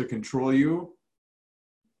church wants to control you.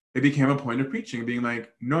 It became a point of preaching, being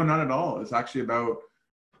like, no, not at all. It's actually about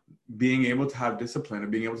being able to have discipline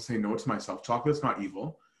and being able to say no to myself. Chocolate's not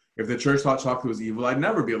evil. If the church thought chocolate was evil, I'd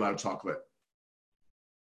never be allowed chocolate.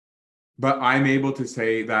 But I'm able to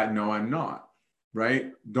say that, no, I'm not,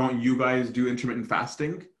 right? Don't you guys do intermittent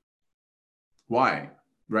fasting? Why?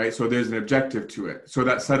 Right? So there's an objective to it. So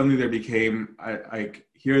that suddenly there became, like,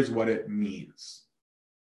 here's what it means,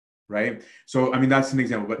 right? So, I mean, that's an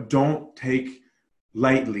example, but don't take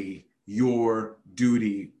lightly your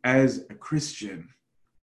duty as a Christian,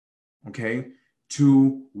 okay?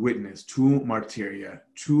 To witness, to martyria,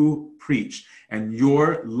 to preach. And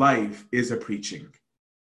your life is a preaching.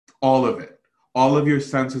 All of it. All of your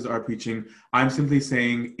senses are preaching. I'm simply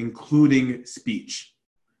saying, including speech.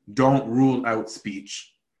 Don't rule out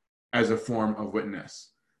speech as a form of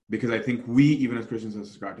witness, because I think we, even as Christians, have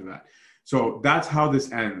subscribed to that. So that's how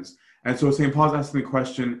this ends. And so St. Paul's asking the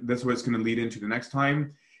question, that's what it's going to lead into the next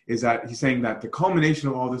time, is that he's saying that the culmination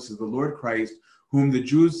of all this is the Lord Christ, whom the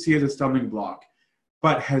Jews see as a stumbling block.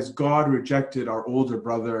 But has God rejected our older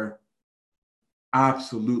brother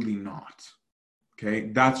Absolutely not. Okay,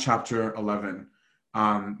 that's chapter 11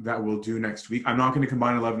 that we'll do next week. I'm not going to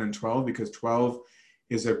combine 11 and 12 because 12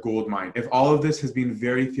 is a gold mine. If all of this has been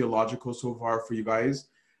very theological so far for you guys,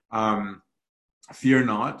 fear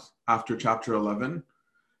not after chapter 11.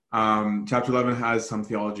 Chapter 11 has some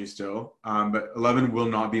theology still, but 11 will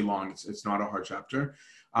not be long. It's not a hard chapter.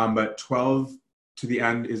 But 12 to the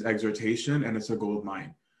end is exhortation, and it's a gold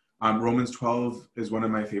mine. Romans 12 is one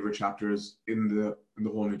of my favorite chapters in the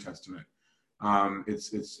whole New Testament.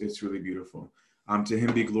 It's really beautiful. To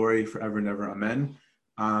him be glory forever and ever. Amen.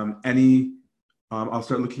 I'll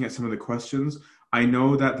start looking at some of the questions. I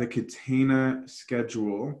know that the Catena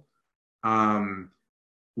schedule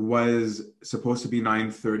was supposed to be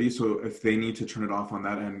 9:30, so if they need to turn it off on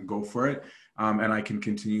that end, go for it. And I can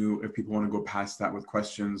continue if people want to go past that with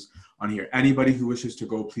questions on here. Anybody who wishes to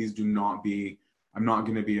go, please do not be, I'm not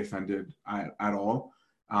going to be offended at all.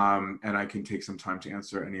 And I can take some time to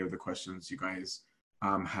answer any of the questions you guys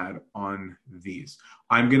had on these.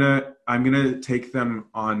 I'm gonna take them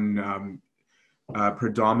on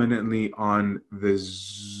predominantly on the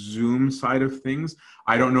Zoom side of things.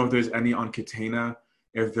 I don't know if there's any on Catena.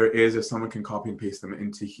 If there is, if someone can copy and paste them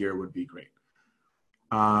into here, would be great.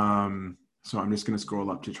 So I'm just going to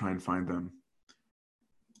scroll up to try and find them.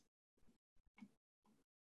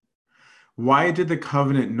 Why did the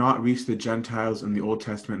covenant not reach the Gentiles in the Old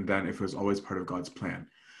Testament then if it was always part of God's plan?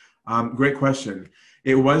 Great question.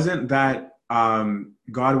 It wasn't that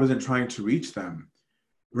God wasn't trying to reach them.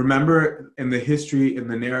 Remember, in the history, in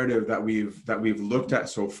the narrative that we've looked at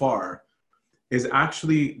so far, is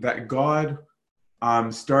actually that God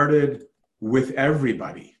started with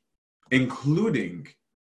everybody, including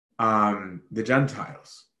the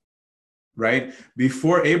Gentiles, right?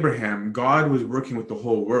 Before Abraham, God was working with the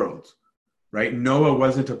whole world, right? Noah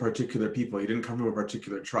wasn't a particular people. He didn't come from a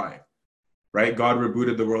particular tribe, right? God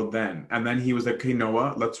rebooted the world then. And then he was like, okay,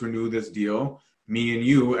 Noah, let's renew this deal, me and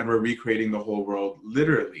you, and we're recreating the whole world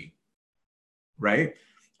literally, right?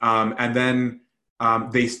 And then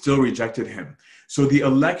they still rejected him. So the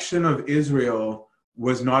election of Israel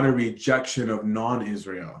was not a rejection of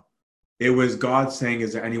non-Israel. It was God saying,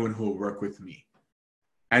 is there anyone who will work with me?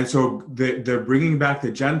 And so the bringing back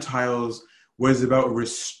the Gentiles was about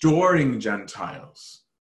restoring Gentiles.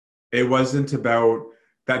 It wasn't about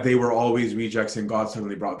that they were always rejects and God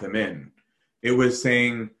suddenly brought them in. It was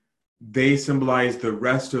saying they symbolized the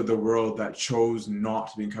rest of the world that chose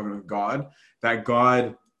not to be in covenant with God, that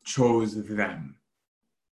God chose them,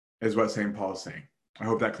 is what St. Paul is saying. I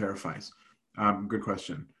hope that clarifies. Good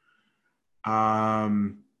question.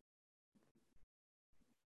 From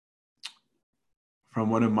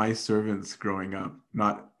one of my servants growing up,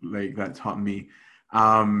 not like that taught me.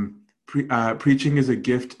 Preaching is a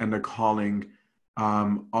gift and a calling.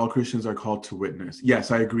 All Christians are called to witness.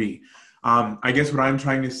 Yes, I agree. I guess what I'm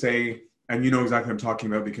trying to say, and you know exactly what I'm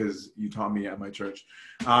talking about because you taught me at my church,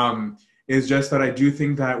 is just that I do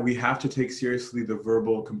think that we have to take seriously the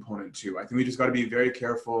verbal component too. I think we just got to be very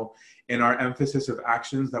careful in our emphasis of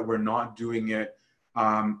actions that we're not doing it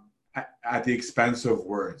at the expense of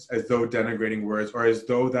words, as though denigrating words or as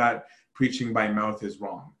though that preaching by mouth is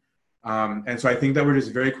wrong. And so I think that we're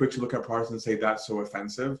just very quick to look at Protestants and say that's so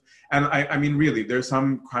offensive. And I mean, really, there's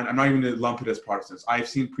some kind, I'm not even going to lump it as Protestants. I've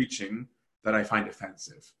seen preaching that I find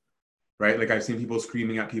offensive, right? Like I've seen people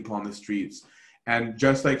screaming at people on the streets. And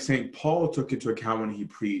just like St. Paul took into account when he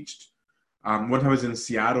preached, one time I was in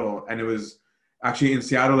Seattle, and it was actually in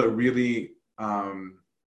Seattle, it really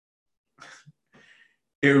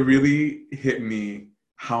hit me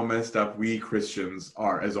how messed up we Christians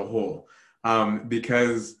are as a whole.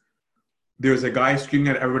 Because there's a guy screaming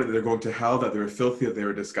at everybody that they're going to hell, that they were filthy, that they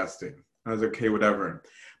were disgusting. I was like, okay, whatever.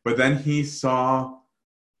 But then he saw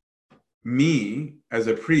me as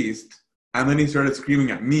a priest, and then he started screaming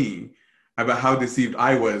at me about how deceived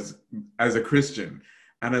I was as a Christian.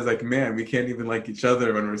 And I was like, man, we can't even like each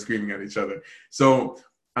other when we're screaming at each other. So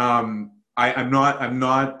I'm not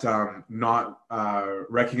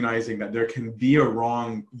recognizing that there can be a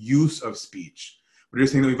wrong use of speech. But you're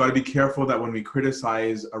saying that we've got to be careful that when we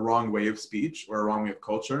criticize a wrong way of speech or a wrong way of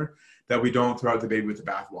culture, that we don't throw out the baby with the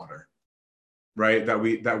bathwater, right?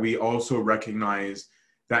 That we also recognize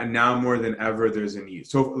that now more than ever there's a need.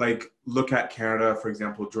 So like look at Canada, for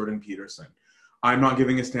example, Jordan Peterson. I'm not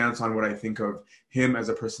giving a stance on what I think of him as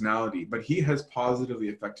a personality, but he has positively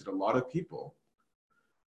affected a lot of people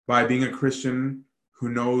by being a Christian who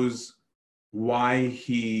knows why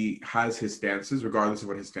he has his stances, regardless of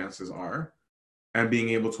what his stances are, and being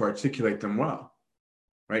able to articulate them well,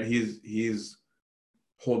 right? He's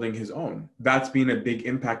holding his own. That's been a big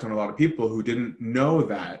impact on a lot of people who didn't know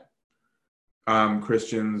that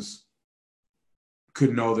Christians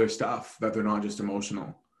could know their stuff, that they're not just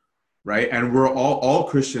emotional, right? And we're all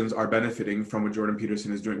Christians are benefiting from what Jordan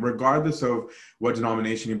Peterson is doing, regardless of what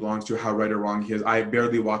denomination he belongs to, how right or wrong he is. I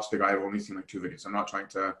barely watched the guy. I've only seen like 2 videos. I'm not trying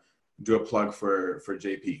to do a plug for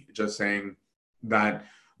JP, just saying that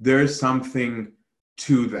there's something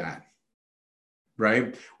to that,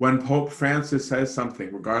 right? When Pope Francis says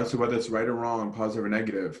something, regardless of whether it's right or wrong, positive or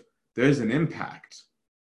negative, there's an impact,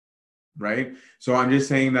 right? So I'm just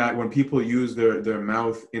saying that when people use their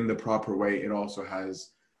mouth in the proper way, it also has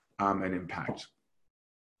an impact.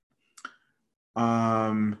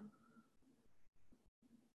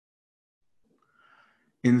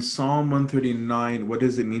 In Psalm 139, what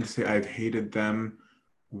does it mean to say, I've hated them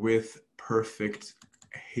with perfect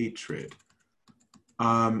hatred?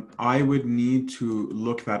 I would need to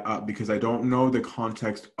look that up because I don't know the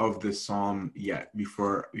context of this psalm yet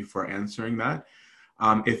before answering that.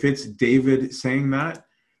 If it's David saying that,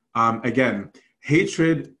 again,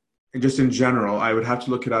 hatred, just in general, I would have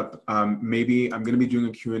to look it up. Maybe I'm going to be doing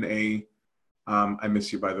a Q&A. I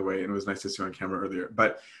miss you, by the way, and it was nice to see you on camera earlier.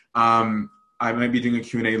 But I might be doing a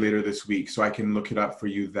Q&A later this week, so I can look it up for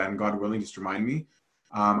you then, God willing, just remind me.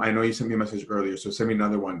 I know you sent me a message earlier, so send me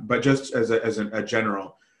another one. But just as a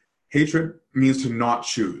general, hatred means to not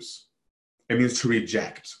choose. It means to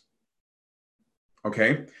reject.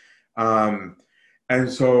 Okay? And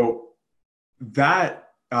so that,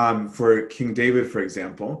 for King David, for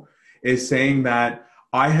example, is saying that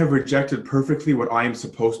I have rejected perfectly what I am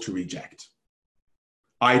supposed to reject.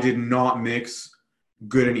 I did not mix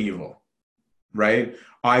good and evil, right?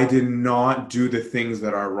 I did not do the things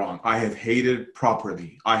that are wrong. I have hated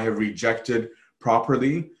properly. I have rejected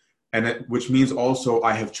properly, which means also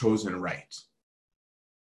I have chosen right.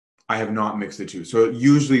 I have not mixed the two. So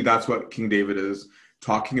usually that's what King David is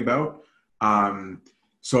talking about.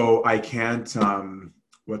 So I can't,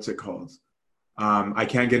 what's it called? I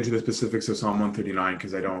can't get into the specifics of Psalm 139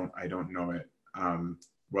 because I don't know it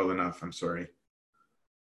well enough. I'm sorry.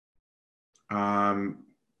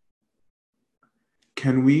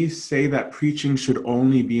 Can we say that preaching should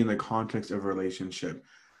only be in the context of a relationship?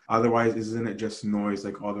 Otherwise, isn't it just noise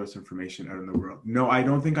like all this information out in the world? No, I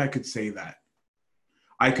don't think I could say that.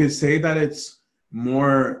 I could say that it's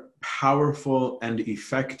more powerful and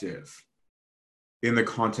effective in the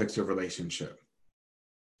context of relationship.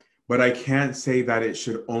 But I can't say that it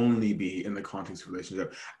should only be in the context of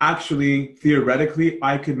relationship. Actually, theoretically,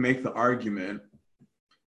 I could make the argument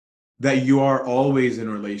that you are always in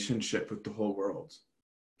relationship with the whole world.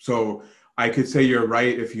 So I could say you're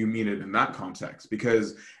right if you mean it in that context,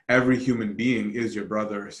 because every human being is your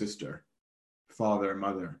brother or sister, father or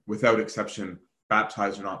mother, without exception,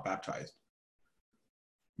 baptized or not baptized.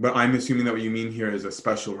 But I'm assuming that what you mean here is a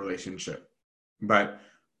special relationship. But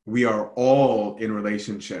we are all in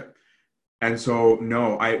relationship. And so,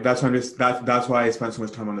 no, that's why I spent so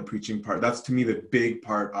much time on the preaching part. That's, to me, the big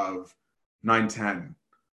part of 9:10,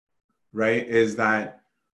 right? Is that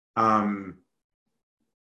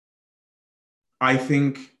I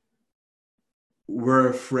think we're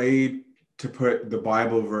afraid to put the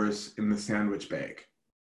Bible verse in the sandwich bag,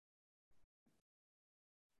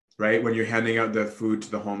 right? When you're handing out the food to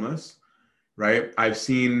the homeless, right? I've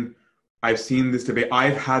seen this debate.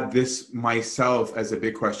 I've had this myself as a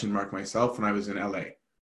big question mark myself when I was in LA,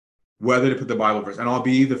 whether to put the Bible verse. And I'll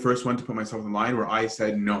be the first one to put myself in line where I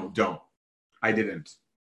said, no, don't. I didn't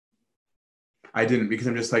because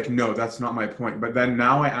I'm just like, no, that's not my point. But then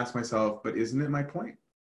now I ask myself, but isn't it my point?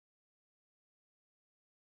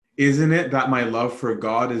 Isn't it that my love for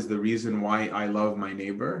God is the reason why I love my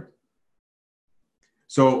neighbor?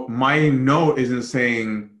 So my note isn't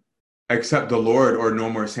saying accept the Lord or no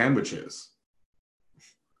more sandwiches.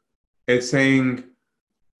 It's saying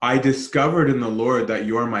I discovered in the Lord that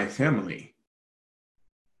you're my family.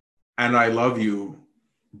 And I love you,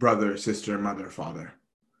 brother, sister, mother, father.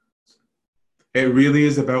 It really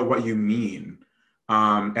is about what you mean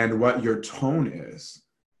and what your tone is.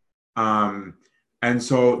 And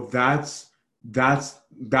so that's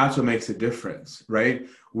what makes a difference, right?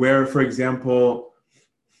 Where, for example,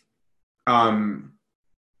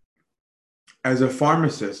 as a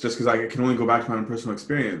pharmacist, just because I can only go back to my own personal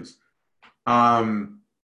experience,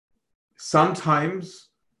 sometimes,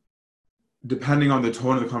 depending on the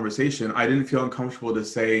tone of the conversation, I didn't feel uncomfortable to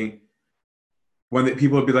say, when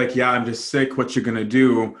people would be like, yeah, I'm just sick, what you're going to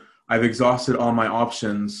do? I've exhausted all my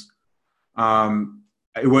options.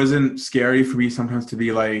 It wasn't scary for me sometimes to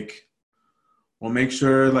be like, well, make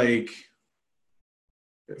sure, like,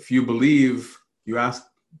 if you believe, you ask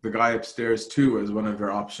the guy upstairs too as one of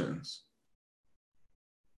your options.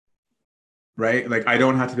 right? Like, I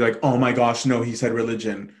don't have to be like, oh my gosh, no, he said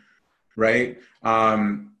religion, right?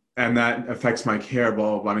 And that affects my care,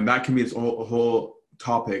 blah, blah, blah. I mean, that can be its whole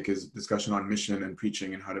topic, is discussion on mission and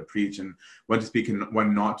preaching and how to preach and when to speak and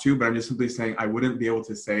when not to. But I'm just simply saying I wouldn't be able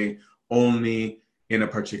to say only in a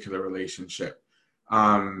particular relationship.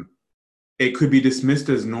 It could be dismissed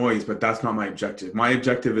as noise, but that's not my objective. My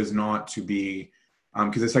objective is not to be,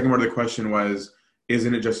 because the second part of the question was,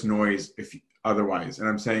 isn't it just noise if otherwise? And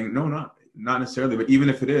I'm saying, no, not necessarily. But even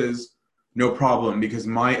if it is, no problem, because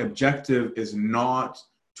my objective is not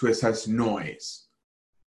to assess noise.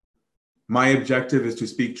 My objective is to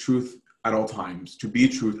speak truth at all times, to be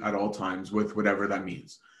truth at all times, with whatever that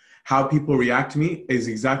means. How people react to me is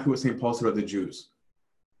exactly what St. Paul said about the Jews.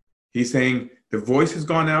 He's saying, the voice has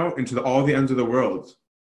gone out into all the ends of the world.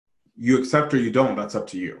 You accept or you don't, that's up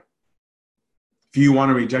to you. If you want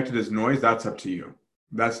to reject it as noise, that's up to you.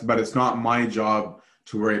 But it's not my job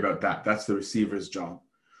to worry about that. That's the receiver's job.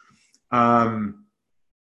 You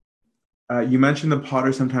mentioned the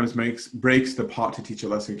potter sometimes breaks the pot to teach a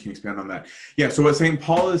lesson. Can you expand on that? Yeah, so what St.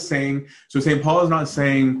 Paul is saying, so St. Paul is not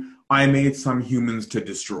saying, I made some humans to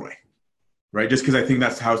destroy, right? Just because I think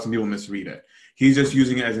that's how some people misread it. He's just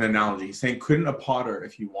using it as an analogy. He's saying, couldn't a potter,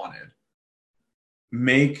 if he wanted,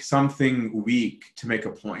 make something weak to make a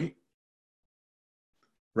point,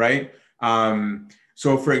 right?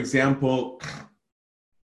 So for example,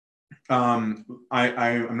 I'm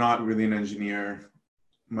not really an engineer,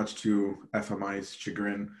 much to FMI's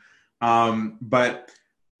chagrin. But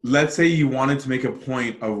let's say you wanted to make a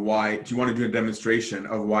point of why, do you want to do a demonstration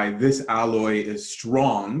of why this alloy is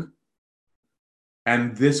strong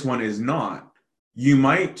and this one is not? You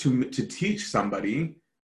might, to teach somebody,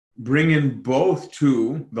 bring in both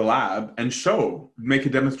to the lab and make a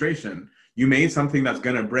demonstration. You made something that's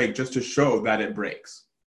going to break just to show that it breaks,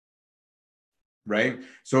 right?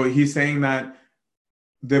 So he's saying that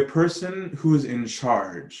the person who's in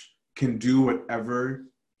charge can do whatever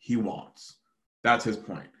he wants. That's his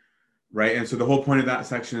point, right? And so the whole point of that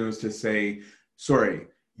section was to say, sorry,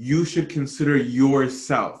 you should consider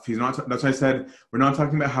yourself. That's why I said, we're not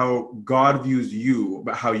talking about how God views you,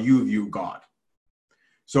 but how you view God.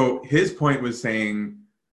 So his point was saying,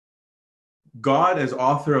 God as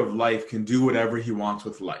author of life can do whatever he wants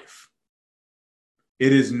with life.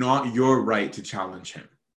 It is not your right to challenge him.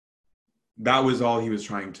 That was all he was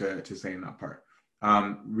trying to say in that part.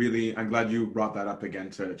 Really, I'm glad you brought that up again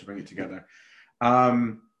to bring it together.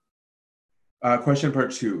 Question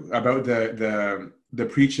part 2 about the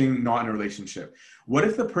preaching not in a relationship. What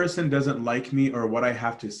if the person doesn't like me or what I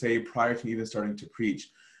have to say prior to even starting to preach?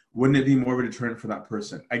 Wouldn't it be more of a deterrent for that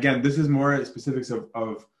person? Again, this is more specifics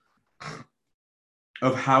of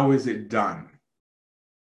how is it done.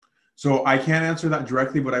 So I can't answer that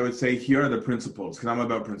directly, but I would say here are the principles, because I'm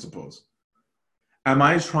about principles. Am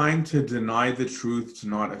I trying to deny the truth to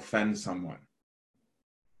not offend someone?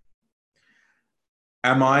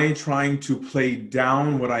 Am I trying to play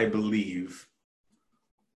down what I believe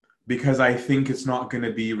because I think it's not going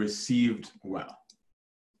to be received well?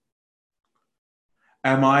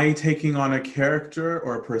 Am I taking on a character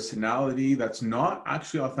or a personality that's not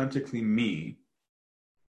actually authentically me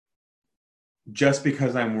just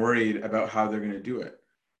because I'm worried about how they're going to do it?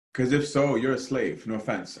 Because if so, you're a slave. No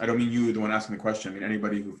offense. I don't mean you, the one asking the question. I mean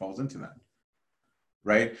anybody who falls into that,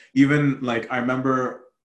 right? Even like I remember,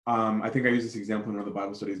 I think I used this example in one of the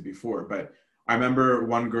Bible studies before, but I remember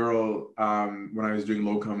one girl when I was doing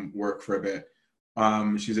locum work for a bit.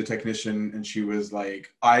 She's a technician, and she was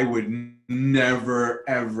like, "I would never,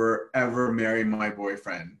 ever, ever marry my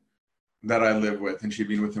boyfriend that I live with," and she'd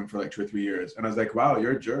been with him for like 2 or 3 years. And I was like, "Wow,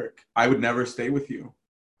 you're a jerk. I would never stay with you."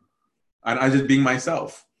 And I was just being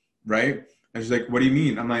myself. Right? And she's like, "What do you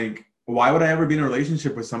mean?" I'm like, why would I ever be in a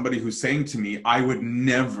relationship with somebody who's saying to me, I would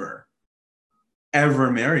never,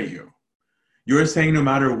 ever marry you? You're saying no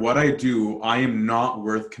matter what I do, I am not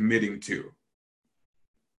worth committing to.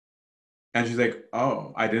 And she's like,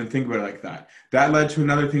 oh, I didn't think about it like that. That led to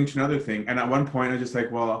another thing. And at one point I was just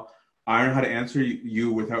like, well, I don't know how to answer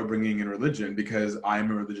you without bringing in religion, because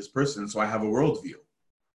I'm a religious person. So I have a worldview.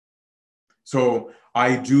 So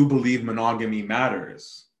I do believe monogamy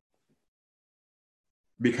matters,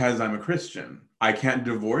 because I'm a Christian. I can't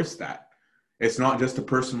divorce that. It's not just a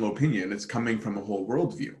personal opinion. It's coming from a whole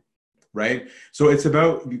worldview, right? So it's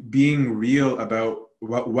about being real about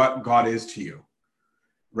what God is to you,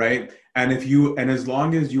 right? And as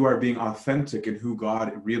long as you are being authentic in who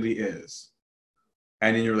God really is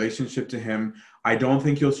and in your relationship to him, I don't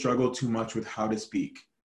think you'll struggle too much with how to speak,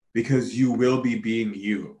 because you will be being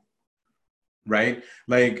you. right?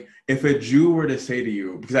 Like if a Jew were to say to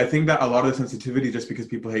you, because I think that a lot of the sensitivity is just because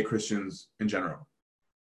people hate Christians in general.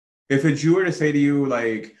 If a Jew were to say to you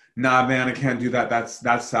like, nah, man, I can't do that.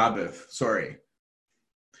 That's Sabbath. Sorry.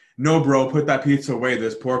 No, bro, put that pizza away.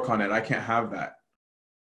 There's pork on it. I can't have that.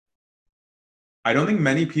 I don't think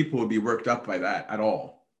many people would be worked up by that at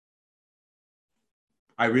all.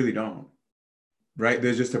 I really don't. Right?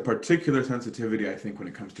 There's just a particular sensitivity, I think, when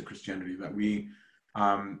it comes to Christianity that we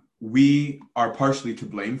are partially to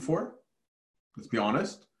blame for. Let's be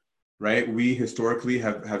honest, right? We historically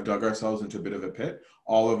have dug ourselves into a bit of a pit.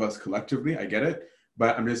 All of us collectively, I get it.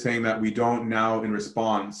 But I'm just saying that we don't now, in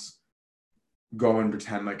response, go and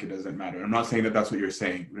pretend like it doesn't matter. I'm not saying that that's what you're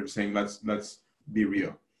saying. I'm saying let's be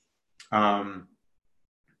real. And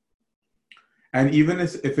even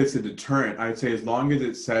if it's a deterrent, I'd say as long as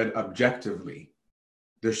it's said objectively,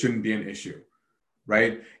 there shouldn't be an issue,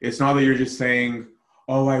 right? It's not that you're just saying,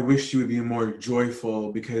 oh, I wish you would be more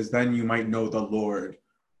joyful because then you might know the Lord,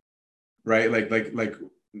 right? Like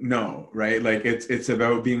no, right? Like it's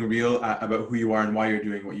about being real about who you are and why you're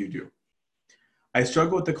doing what you do. I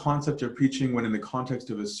struggle with the concept of preaching when in the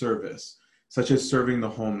context of a service, such as serving the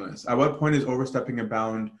homeless. At what point is overstepping a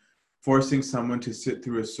bound, forcing someone to sit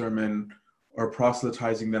through a sermon, or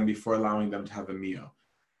proselytizing them before allowing them to have a meal?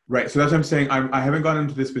 Right. So that's what I'm saying. I haven't gone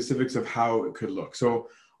into the specifics of how it could look. So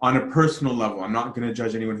on a personal level, I'm not going to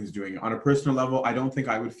judge anyone who's doing it. On a personal level, I don't think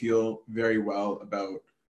I would feel very well about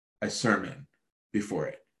a sermon before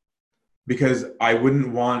it, because I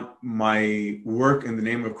wouldn't want my work in the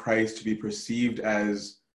name of Christ to be perceived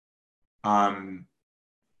as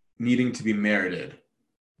needing to be merited,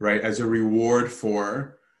 right? As a reward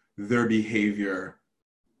for their behavior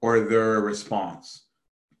or their response.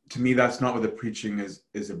 To me, that's not what the preaching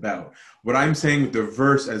is about. What I'm saying with the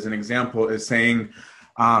verse as an example is saying,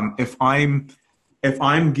 if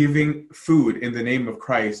I'm giving food in the name of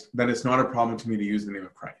Christ, then it's not a problem to me to use the name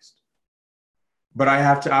of Christ. But I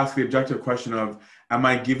have to ask the objective question of, am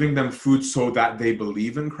I giving them food so that they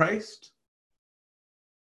believe in Christ?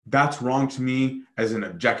 That's wrong to me as an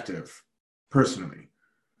objective, personally,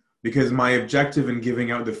 because my objective in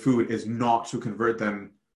giving out the food is not to convert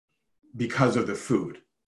them because of the food.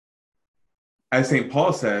 As St.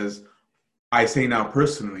 Paul says, I say now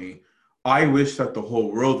personally, I wish that the whole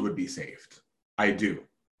world would be saved. I do.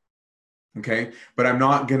 Okay? But I'm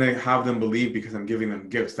not going to have them believe because I'm giving them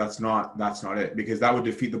gifts. That's not it, because that would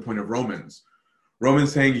defeat the point of Romans.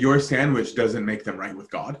 Romans saying your sandwich doesn't make them right with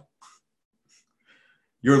God.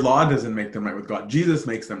 Your law doesn't make them right with God. Jesus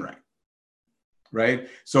makes them right. Right?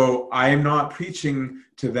 So I am not preaching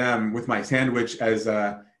to them with my sandwich as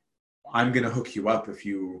I'm going to hook you up if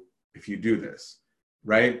you do this,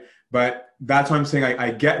 right? But that's why I'm saying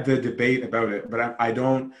I get the debate about it, but I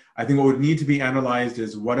think what would need to be analyzed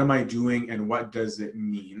is, what am I doing and what does it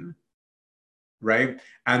mean, right?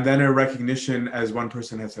 And then a recognition, as one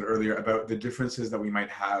person had said earlier, about the differences that we might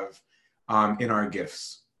have in our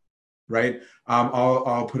gifts, right?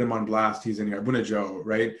 I'll put him on blast. He's in here, Abuna Joe,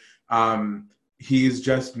 right? He's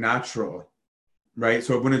just natural, right?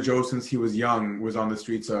 So Abuna Joe, since he was young, was on the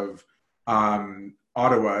streets of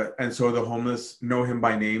Ottawa, and so the homeless know him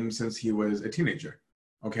by name since he was a teenager.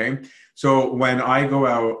 Okay, so when I go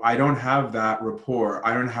out, I don't have that rapport.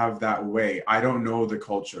 I don't have that way. I don't know the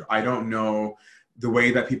culture. I don't know the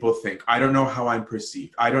way that people think. I don't know how I'm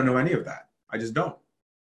perceived. I don't know any of that. I just don't.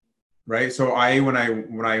 Right. So when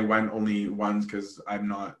I went only once, because I'm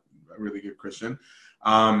not a really good Christian,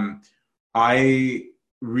 I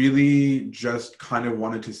really just kind of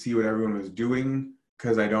wanted to see what everyone was doing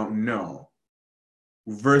because I don't know.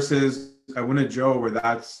 Versus I win a Joe, where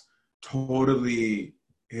that's totally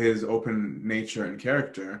his open nature and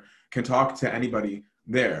character, can talk to anybody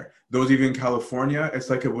there. Those even in California, it's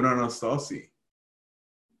like a Abuna Nostalsi,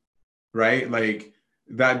 right? Like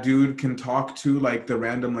that dude can talk to like the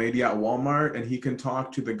random lady at Walmart, and he can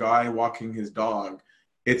talk to the guy walking his dog.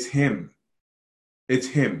 It's him. It's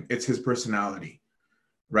him. It's his personality.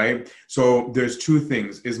 Right? So there's two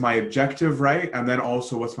things. Is my objective right? And then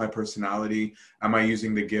also, what's my personality? Am I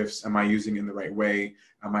using the gifts? Am I using it in the right way?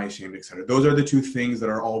 Am I ashamed, etc.? Those are the two things that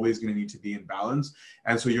are always going to need to be in balance.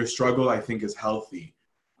 And so your struggle, I think, is healthy.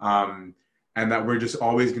 And that we're just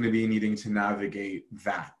always going to be needing to navigate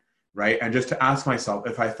that, right? And just to ask myself,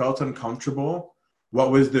 if I felt uncomfortable, what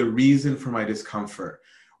was the reason for my discomfort?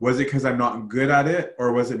 Was it because I'm not good at it?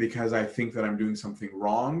 Or was it because I think that I'm doing something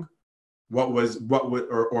wrong?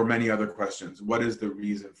 Or many other questions. What is the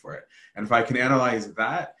reason for it? And if I can analyze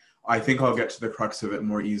that, I think I'll get to the crux of it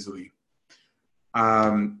more easily.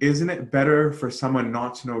 Isn't it better for someone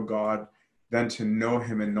not to know God than to know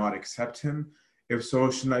him and not accept him? If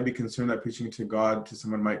so, shouldn't I be concerned that preaching to God to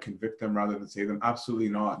someone might convict them rather than save them? Absolutely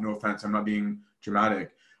not. No offense. I'm not being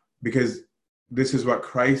dramatic, because this is what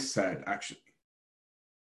Christ said, actually.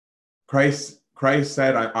 Christ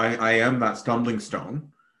said, I am that stumbling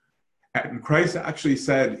stone. And Christ actually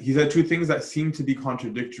said, he said two things that seem to be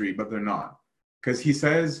contradictory, but they're not. Because he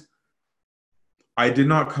says, I did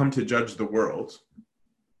not come to judge the world.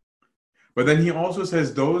 But then he also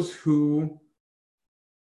says, those who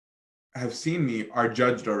have seen me are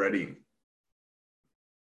judged already.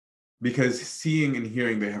 Because seeing and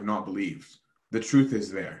hearing, they have not believed. The truth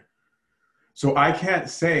is there. So I can't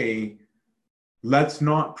say, let's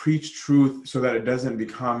not preach truth so that it doesn't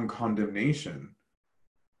become condemnation.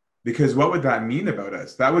 Because what would that mean about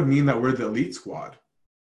us? That would mean that we're the elite squad,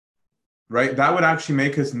 right? That would actually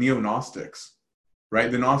make us neo-Gnostics,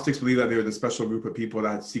 right? The Gnostics believe that they were the special group of people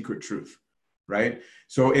that had secret truth, right?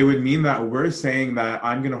 So it would mean that we're saying that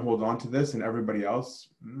I'm going to hold on to this and everybody else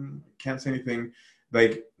can't say anything.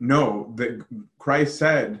 Like, no, Christ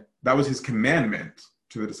said that was his commandment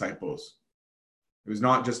to the disciples. It was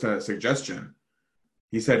not just a suggestion.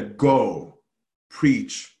 He said, go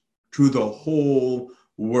preach to the whole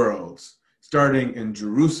world, starting in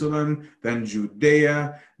Jerusalem, then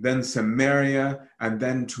Judea, then Samaria, and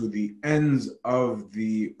then to the ends of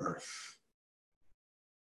the earth.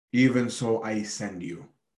 Even so, I send you,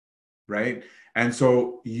 right? And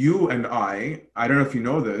so you and I don't know if you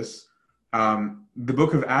know this, the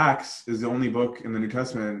book of Acts is the only book in the New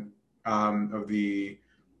Testament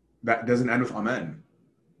that doesn't end with Amen.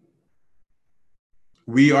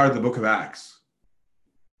 We are the book of Acts.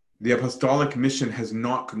 The apostolic mission has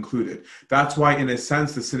not concluded. That's why, in a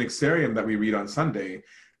sense, the Synaxarium that we read on Sunday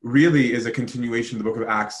really is a continuation of the book of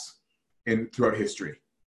Acts throughout history.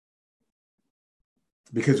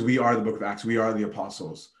 Because we are the book of Acts. We are the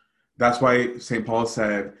apostles. That's why St. Paul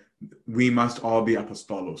said, we must all be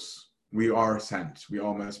apostolos. We are sent. We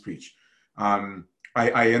all must preach. I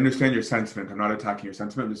understand your sentiment. I'm not attacking your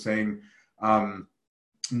sentiment. I'm just saying,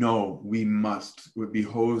 no, we must. It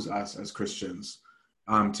behoves us as Christians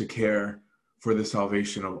to care for the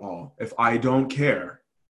salvation of all. If I don't care,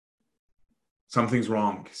 something's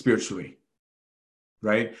wrong spiritually,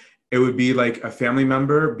 right? It would be like a family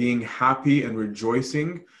member being happy and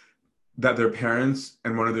rejoicing that their parents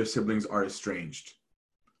and one of their siblings are estranged.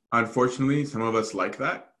 Unfortunately, some of us like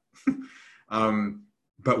that,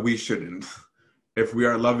 but we shouldn't. If we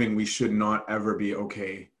are loving, we should not ever be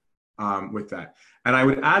okay with that. And I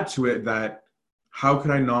would add to it that how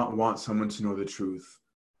could I not want someone to know the truth?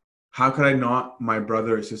 How could I not, my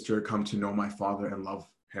brother or sister, come to know my Father and love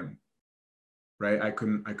him? Right? I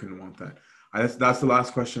couldn't want that. That's the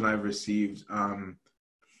last question I've received.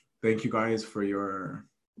 Thank you guys for your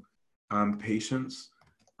patience.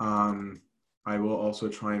 I will also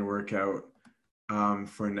try and work out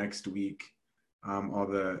for next week all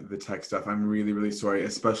the tech stuff. I'm really, really sorry,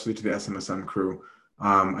 especially to the SMSM crew.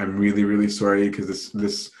 I'm really, really sorry because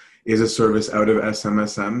this is a service out of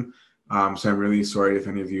SMSM. So I'm really sorry if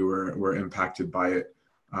any of you were impacted by it.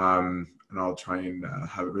 And I'll try and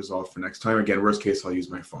have it resolved for next time. Again, worst case, I'll use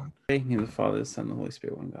my phone. In the name of the Father, the Son, and the Holy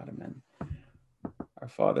Spirit, one God, amen. Our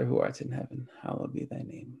Father, who art in heaven, hallowed be thy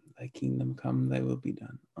name. Thy kingdom come, thy will be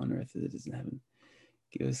done, on earth as it is in heaven.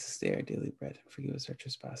 Give us this day our daily bread, and forgive us our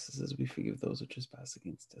trespasses, as we forgive those who trespass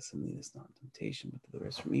against us. And lead us not into temptation, but deliver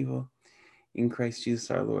us from evil. In Christ Jesus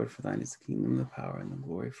our Lord, for thine is the kingdom, the power, and the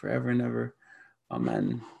glory, forever and ever.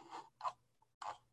 Amen.